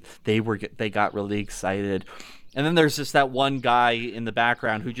story, and they got really excited. And then there's just that one guy in the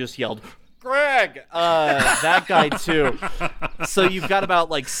background who just yelled, "Greg!" That guy too. So you've got about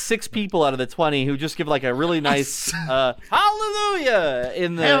like 6 people out of the 20 who just give like a really nice hallelujah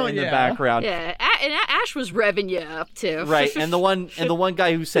in the background. Yeah, and Ash was revving you up too. Right, and the one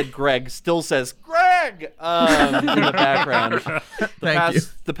guy who said Greg still says Greg in the background. Thank you.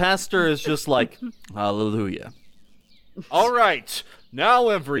 The pastor is just like, hallelujah. All right, now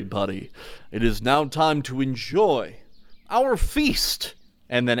everybody, it is now time to enjoy our feast.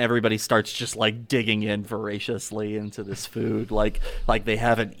 And then everybody starts just like digging in voraciously into this food, like they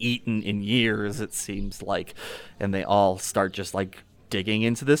haven't eaten in years, it seems like. And they all start just like digging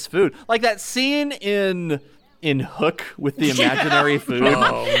into this food. Like that scene in in Hook with the imaginary food.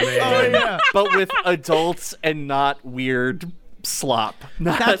 Oh man. Oh yeah. But with adults and not weird slop.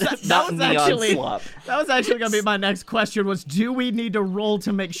 Not That neon slop. was actually gonna be my next question. Was do we need to roll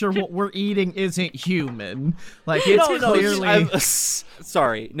to make sure what we're eating isn't human? Like it's clearly.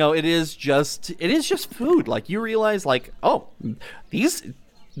 Sorry. No, it is just food. Like you realize, like, oh, these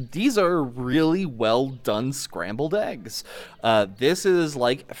are really well done scrambled eggs. This is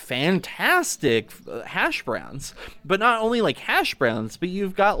like fantastic hash browns, but not only like hash browns, but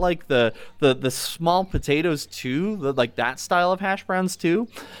you've got like the small potatoes too, like that style of hash browns too.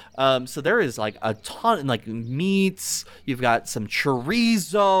 So there is like a ton, like meats. You've got some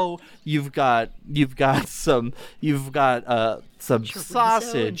chorizo. You've got some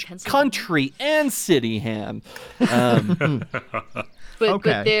sausage, country and city ham.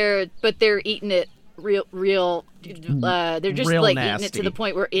 But they're eating it real. They're just Real like nasty. eating it to the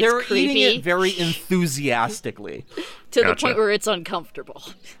point where it's They're creepy. eating it very enthusiastically. To the Gotcha. point where it's uncomfortable.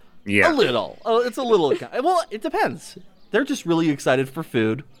 Yeah. A little. Oh, it's a little. Well, it depends. They're just really excited for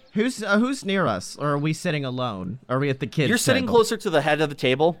food. Who's near us, or are we sitting alone? Are we at the kids' You're sitting table? closer to the head of the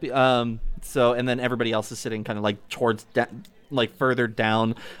table. So, and then everybody else is sitting kind of like towards, like further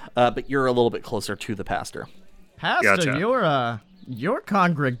down. But you're a little bit closer to the pastor. Pastor, Gotcha. your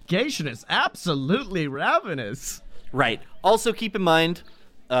congregation is absolutely ravenous. Right. Also, keep in mind,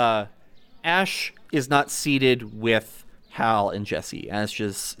 Ash is not seated with Hal and Jesse. Ash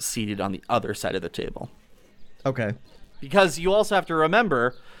is seated on the other side of the table. Okay. Because you also have to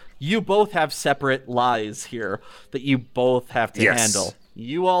remember, you both have separate lies here that you both have to Yes. handle.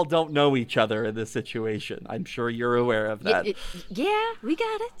 You all don't know each other in this situation. I'm sure you're aware of that. Yeah, we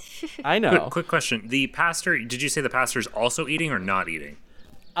got it. I know. Quick question. The pastor, did you say the pastor's also eating or not eating?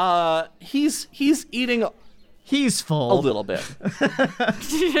 He's eating He's a full. little bit.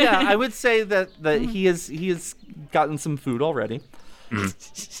 Yeah, I would say that he has gotten some food already.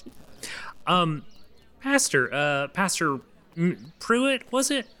 Pastor Pruitt,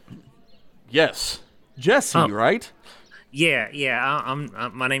 was it? Yes, Jesse, Oh. right? Yeah.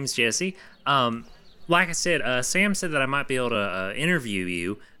 My name's Jesse. Like I said, Sam said that I might be able to interview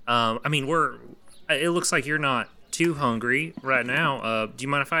you. I mean, it looks like you're not too hungry right now. Do you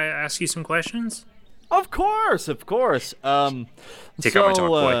mind if I ask you some questions? Of course. Take out my talk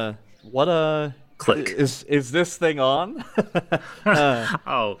boy. What Click. is this thing on?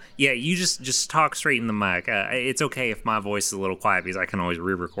 Oh, yeah, you just talk straight in the mic. It's okay if my voice is a little quiet because I can always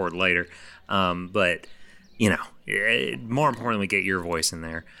re-record later. But, more importantly, get your voice in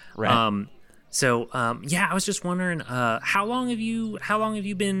there. Right. I was just wondering, how long have you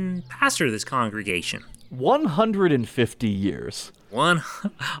been pastor of this congregation? 150 years.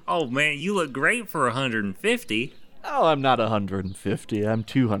 Oh, man, you look great for 150. Oh, I'm not 150. I'm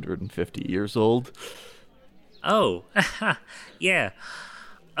 250 years old. Oh, yeah.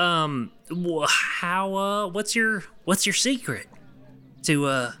 What's your secret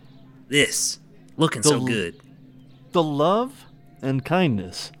to this looking so good? The love and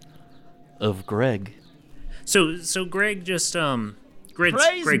kindness of Greg. So Greg just Greg's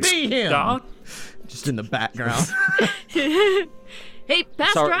Praise be him. God? Just in the background. Hey,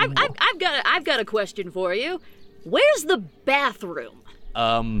 Pastor, Sorry. I've got a question for you. Where's the bathroom?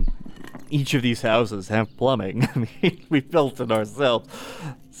 Each of these houses have plumbing. I mean, we built it ourselves.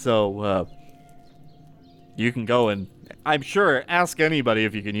 So, you can go and, I'm sure, ask anybody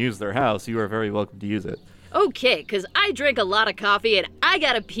if you can use their house. You are very welcome to use it. Okay, because I drink a lot of coffee and I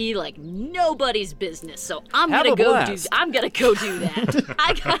gotta pee like nobody's business. So I'm Have gonna a go blast. I'm gonna go do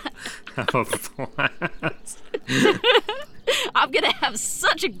that. I'm gonna have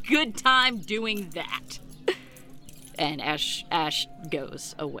such a good time doing that. And Ash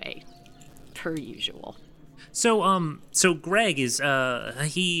goes away, per usual. So Greg is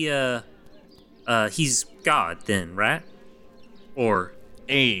he's God then, right? Or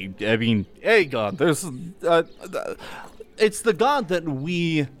Hey, God, there's, it's the God that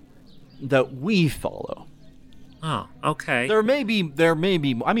we follow. oh, okay. There may be,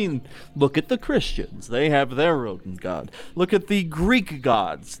 I mean, look at the Christians. They have their own God. Look at the Greek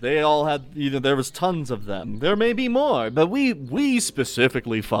gods. They all had, there was tons of them. There may be more, but we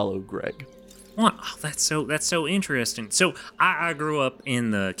specifically follow Greg. Wow, that's so interesting. So I grew up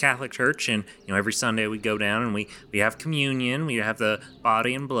in the Catholic Church, and every Sunday we go down and we have communion. We have the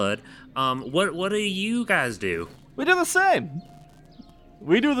body and blood. What do you guys do? We do the same.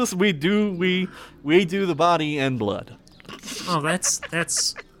 We do this. We do the body and blood. Oh, that's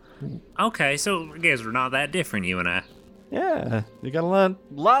okay. So you guys are not that different, you and I. Yeah, we got a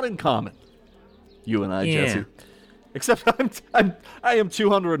lot in common. You and I, Yeah. Jesse. Except I am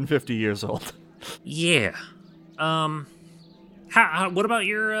 250 years old. Yeah. What about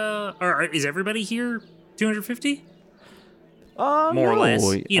your, or is everybody here 250? More no. or less,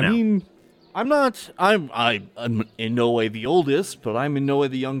 you know. I mean, I'm in no way the oldest, but I'm in no way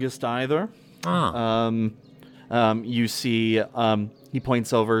the youngest either. Oh. You see, he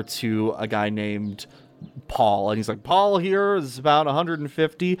points over to a guy named Paul, and he's like, Paul here is about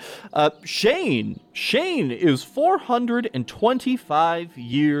 150. Shane is 425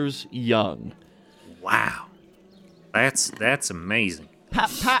 years young. Wow. That's amazing.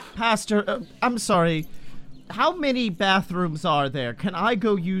 Pastor, I'm sorry. How many bathrooms are there? Can I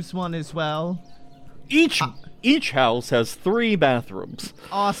go use one as well? Each house has 3 bathrooms.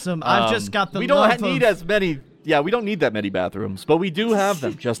 Awesome. I've just got the we love don't need of... as many. Yeah, we don't need that many bathrooms, but we do have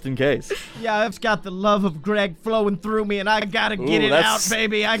them just in case. Yeah, I've got the love of Greg flowing through me, and I gotta get it out,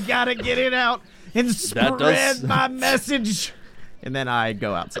 baby. I gotta get it out and spread my message. And then I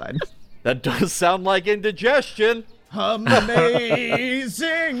go outside. That does sound like indigestion.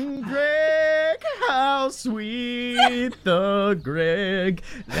 Amazing Greg, how sweet the Greg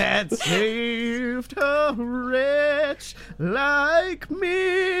that saved a wretch like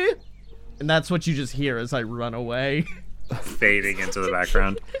me. And that's what you just hear as I run away. Fading into the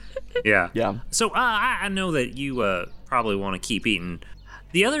background. Yeah. Yeah. So I know that you probably want to keep eating.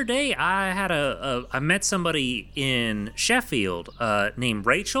 The other day I met somebody in Sheffield named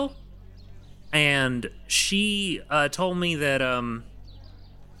Rachel. And she told me that,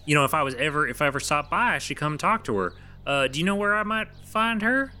 if I ever stopped by, I should come talk to her. Do you know where I might find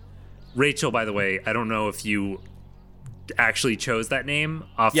her? Rachel, by the way, I don't know if you actually chose that name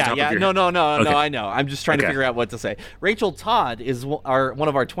off the top of your head. No, Okay. I know. I'm just trying to figure out what to say. Rachel Todd is one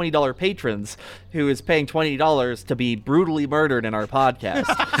of our $20 patrons who is paying $20 to be brutally murdered in our podcast.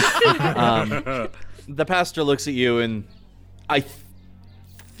 The pastor looks at you, and I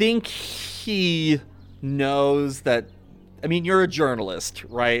think he knows that. I mean, you're a journalist,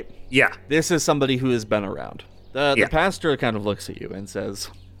 right? Yeah. This is somebody who has been around. The pastor kind of looks at you and says,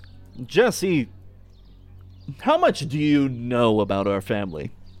 Jesse, how much do you know about our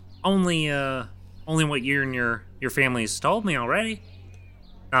family? Only what you and your family has told me already.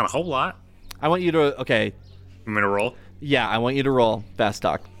 Not a whole lot. I want you to, okay. I'm gonna roll. Yeah, I want you to roll fast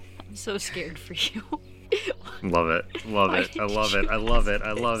talk. I'm so scared for you. Love it. Love it. I love it. I love it.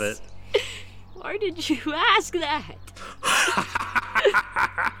 I love it. Why did you ask that?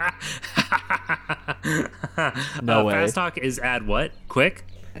 No way. Fast talk is add what? Quick?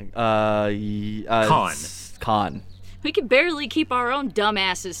 Con. We can barely keep our own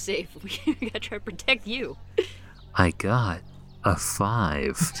dumbasses safe. We gotta try to protect you. I got a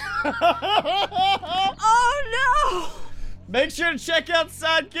 5. Oh no! Make sure to check out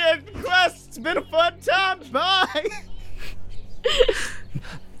Sidekick Quest. It's been a fun time. Bye.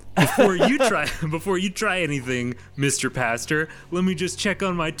 Before you try anything, Mr. Pastor, let me just check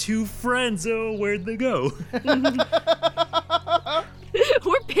on my 2 friends. Oh, where'd they go?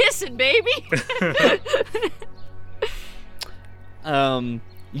 We're pissing, baby. The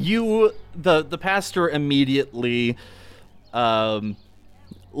pastor immediately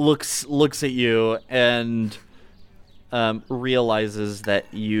looks at you and realizes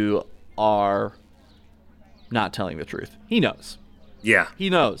that you are not telling the truth. He knows. Yeah. He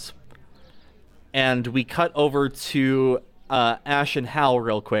knows. And we cut over to Ash and Hal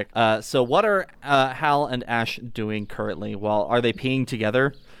real quick. So what are Hal and Ash doing currently? Well, are they peeing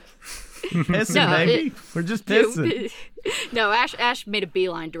together? Pissing, baby. We're just pissing. No, Ash made a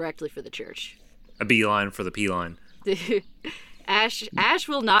beeline directly for the church. A beeline for the P-line. Ash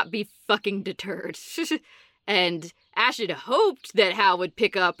will not be fucking deterred. And Ash had hoped that Hal would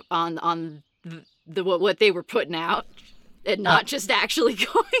pick up on the what they were putting out and not just actually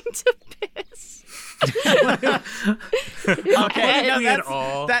going to piss. Okay, no,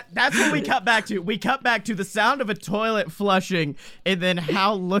 that's what we cut back to. We cut back to the sound of a toilet flushing and then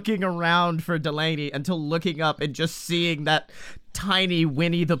Hal looking around for Delaney until looking up and just seeing that tiny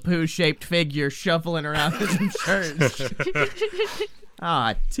Winnie the Pooh shaped figure shuffling around in church.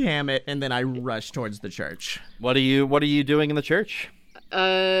 Ah, damn it. And then I rush towards the church. What are you doing in the church?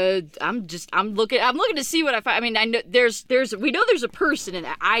 I'm looking to see what I find. I mean, I know we know there's a person in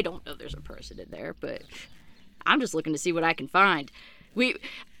there. I don't know there's a person in there, but I'm just looking to see what I can find.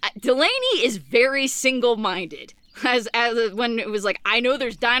 Delaney is very single-minded. As when it was like, I know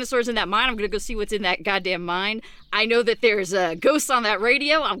there's dinosaurs in that mine, I'm gonna go see what's in that goddamn mine. I know that there's ghosts on that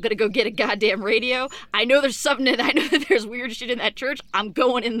radio, I'm gonna go get a goddamn radio. I know there's something I know that there's weird shit in that church, I'm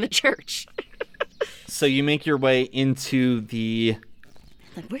going in the church. So you make your way into the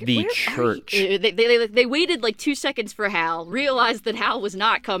Like, where the are you? church. They waited like 2 seconds for Hal, realized that Hal was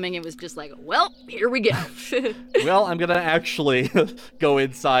not coming, and was just like, well, here we go. Well, I'm gonna actually go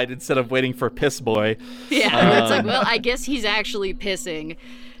inside instead of waiting for Piss Boy. Yeah, it's like, well, I guess he's actually pissing.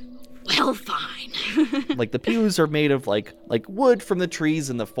 Well, fine. Like the pews are made of like wood from the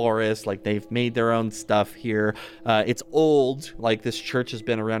trees in the forest. Like they've made their own stuff here. It's old. Like this church has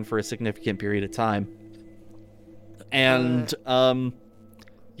been around for a significant period of time. And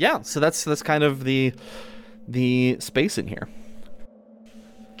yeah, so that's kind of the space in here.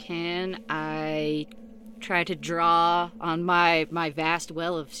 Can I try to draw on my vast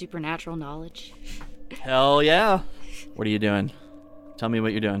well of supernatural knowledge? Hell yeah. What are you doing? Tell me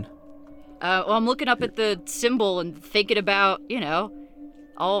what you're doing. Well, I'm looking up at the symbol and thinking about,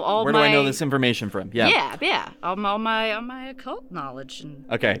 all Where my... do I know this information from? Yeah. Yeah. All my occult knowledge. And...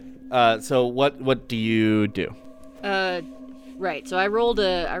 Okay. So what do you do? Right. So I rolled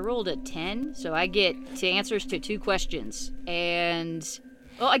a 10, so I get answers to 2 questions. And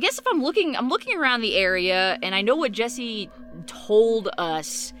well, I guess if I'm looking around the area, and I know what Jesse told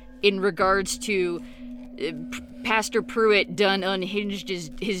us in regards to Pastor Pruitt done unhinged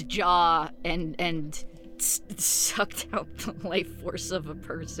his jaw and sucked out the life force of a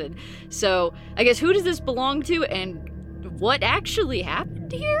person. So I guess who does this belong to, and what actually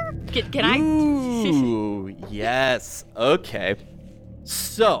happened here? Can I? Ooh, yes. Okay.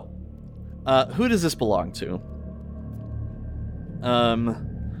 So, who does this belong to?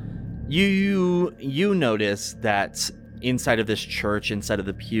 You notice that inside of this church, inside of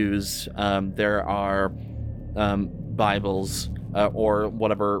the pews, there are Bibles or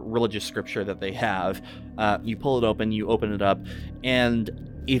whatever religious scripture that they have. You pull it open, you open it up, and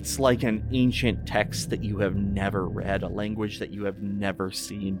it's like an ancient text that you have never read, a language that you have never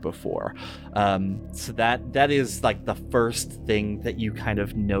seen before. So that is like the first thing that you kind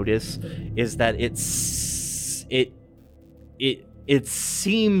of notice, is that it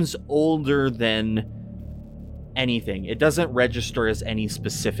seems older than anything. It doesn't register as any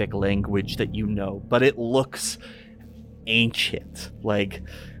specific language that you know, but it looks ancient, like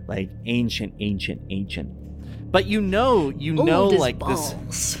ancient. But you know, Old as like balls.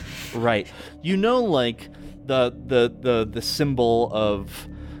 this, right? You know, like the symbol of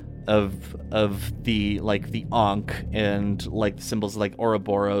the like the Ankh and like the symbols like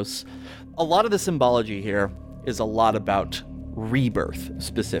Ouroboros. A lot of the symbology here is a lot about rebirth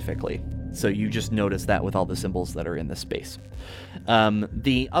specifically. So you just notice that with all the symbols that are in this space.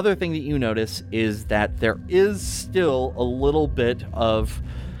 The other thing that you notice is that there is still a little bit of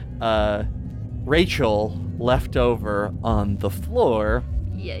Rachel left over on the floor.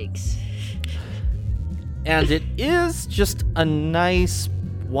 Yikes. And it is just a nice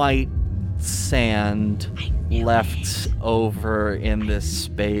white sand left over in this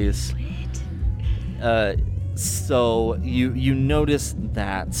space. So you notice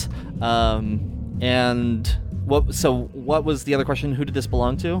that. And what was the other question? Who did this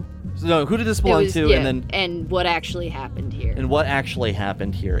belong to? No, who did this belong to? Yeah, and what actually happened here? And what actually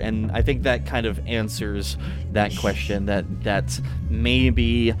happened here? And I think that kind of answers that question. That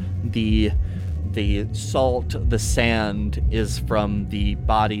maybe the salt, the sand, is from the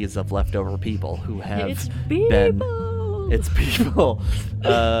bodies of leftover people who have It's been. people. It's people.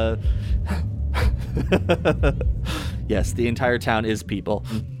 Yes, the entire town is people.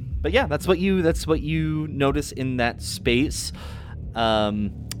 But yeah, that's what you notice in that space.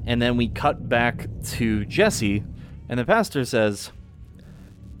 And then we cut back to Jesse, and the pastor says,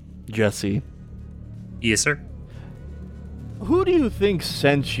 "Jesse, Yes, sir. who do you think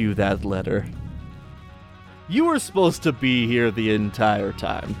sent you that letter? You were supposed to be here the entire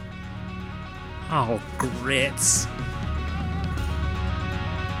time." Oh, grits.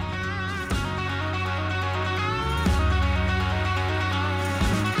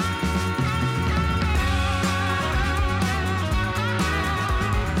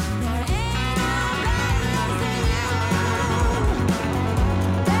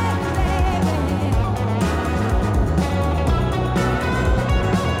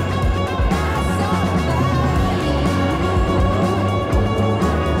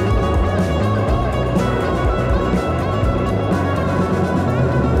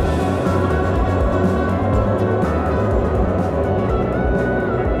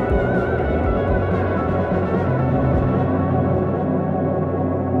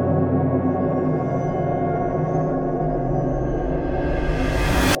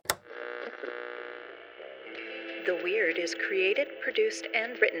 The Weird is created, produced,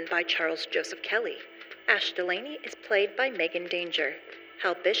 and written by Charles Joseph Kelly. Ash Delaney is played by Megan Danger.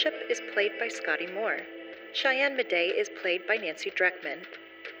 Hal Bishop is played by Scotty Moore. Cheyenne Madej is played by Nancy Dreckman.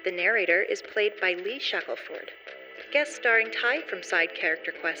 The narrator is played by Lee Shackelford. Guest starring Ty from Side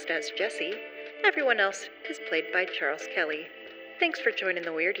Character Quest as Jesse. Everyone else is played by Charles Kelly. Thanks for joining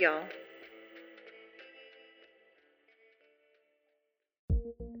the Weird, y'all.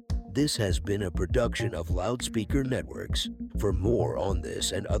 This has been a production of Loudspeaker Networks. For more on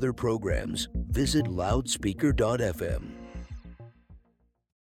this and other programs, visit loudspeaker.fm.